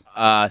Patriots?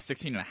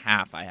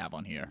 16.5 I have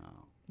on here.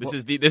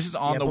 This is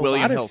on the Bovada's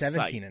William Hill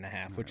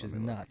 17.5, which is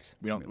nuts.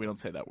 We don't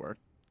say that word.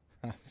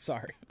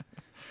 Sorry.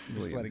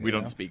 Just letting We you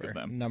don't know speak for of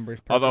them. Numbers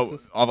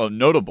purposes. Although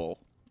notable,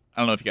 I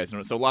don't know if you guys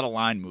noticed, so a lot of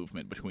line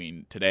movement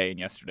between today and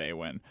yesterday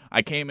when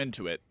I came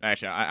into it.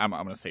 Actually, I'm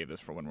going to save this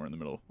for when we're in the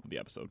middle of the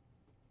episode.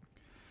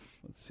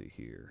 Let's see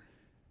here.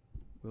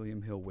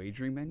 William Hill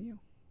wagering menu?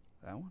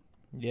 That one?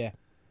 Yeah.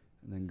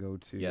 And then go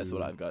to... Yeah, that's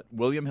what I've got.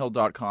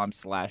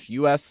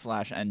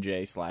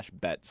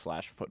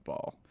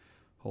 WilliamHill.com/US/NJ/bet/football.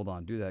 Hold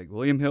on, do that.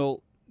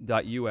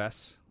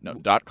 WilliamHill.us.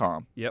 No,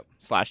 .com. Yep.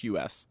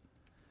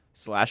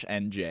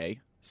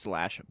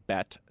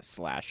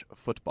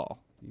 /US/NJ/bet/football.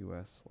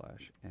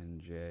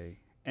 US/NJ.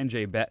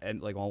 NJ bet,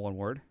 and like all one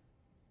word?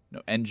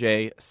 No,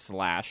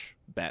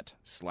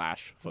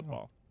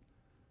 NJ/bet/football.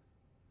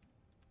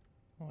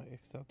 Oh, I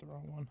X'd out the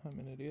wrong one. I'm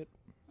an idiot.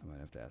 I might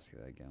have to ask you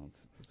that again.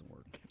 It doesn't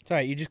work.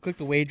 Sorry, you just click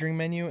the wagering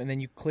menu, and then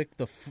you click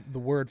the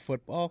word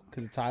football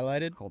because it's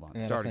highlighted. Hold on,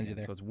 and start send again. you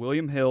there. So it's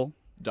WilliamHill.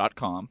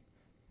 .com.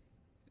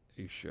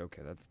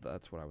 Okay,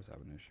 that's what I was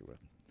having an issue with.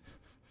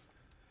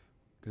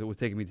 Because it was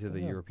taking me to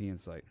the European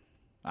site.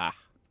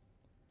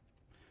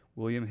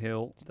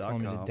 WilliamHill.com. Telling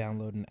me to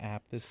download an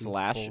app. This is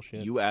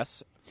bullshit.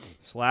 /US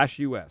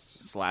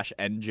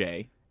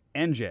 /US/NJ.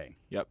 NJ.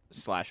 Yep.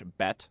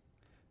 /bet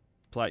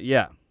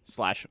Yeah.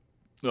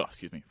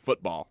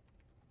 /football.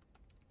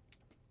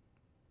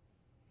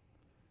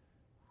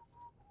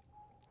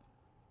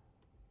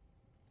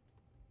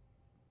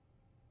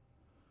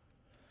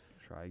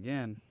 Try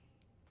again.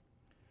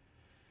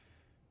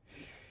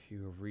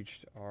 You have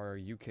reached our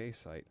UK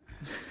site.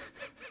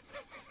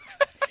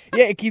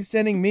 Yeah, it keeps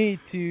sending me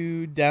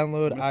to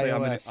download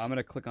iOS. I'm going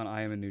to click on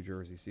I am in New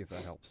Jersey, see if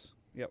that helps.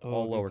 Yep, Oh,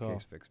 all good lowercase call.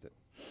 fixed it.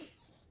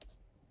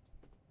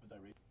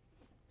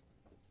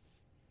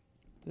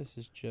 This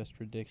is just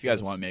ridiculous. If you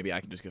guys want, maybe I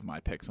can just give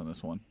my picks on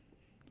this one.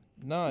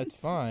 No, it's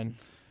fine.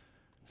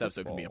 This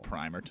episode can be a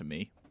primer to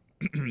me.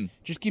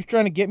 Just keeps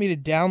trying to get me to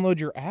download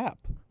your app.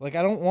 Like,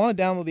 I don't want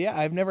to download the app.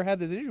 I've never had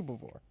this issue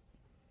before.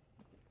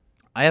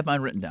 I have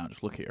mine written down.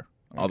 Just look here.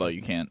 Okay. Although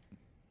you can't.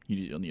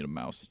 You'll need a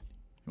mouse.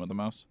 You want the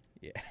mouse?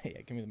 Yeah,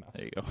 give me the mouse.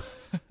 There you go.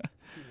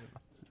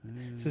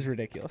 This is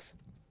ridiculous.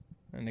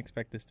 I didn't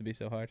expect this to be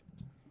so hard.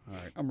 All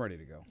right, I'm ready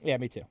to go. Yeah,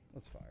 me too.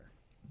 Let's fire.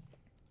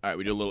 All right,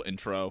 we do a little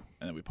intro,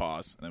 and then we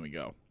pause, and then we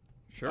go.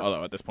 Sure.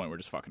 Although at this point, we're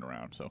just fucking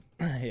around. So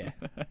Yeah.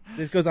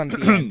 This goes on at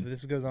the end.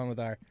 This goes on with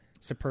our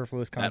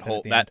superfluous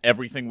content.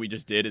 Everything we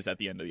just did is at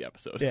the end of the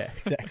episode. Yeah,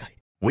 exactly.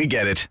 We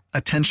get it.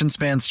 Attention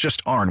spans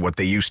just aren't what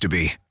they used to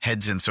be.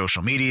 Heads in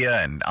social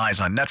media and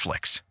eyes on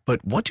Netflix.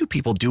 But what do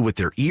people do with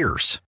their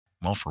ears?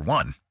 Well, for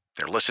one,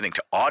 they're listening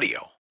to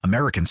audio.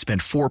 Americans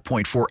spend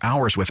 4.4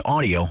 hours with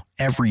audio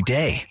every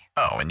day.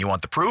 Oh, and you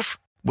want the proof?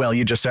 Well,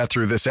 you just sat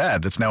through this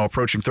ad that's now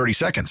approaching 30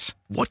 seconds.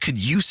 What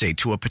could you say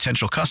to a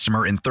potential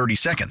customer in 30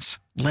 seconds?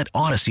 Let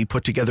Odyssey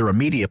put together a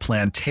media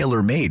plan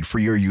tailor-made for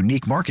your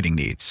unique marketing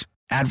needs.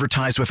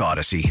 Advertise with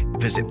Odyssey.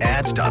 Visit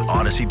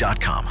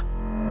ads.odyssey.com.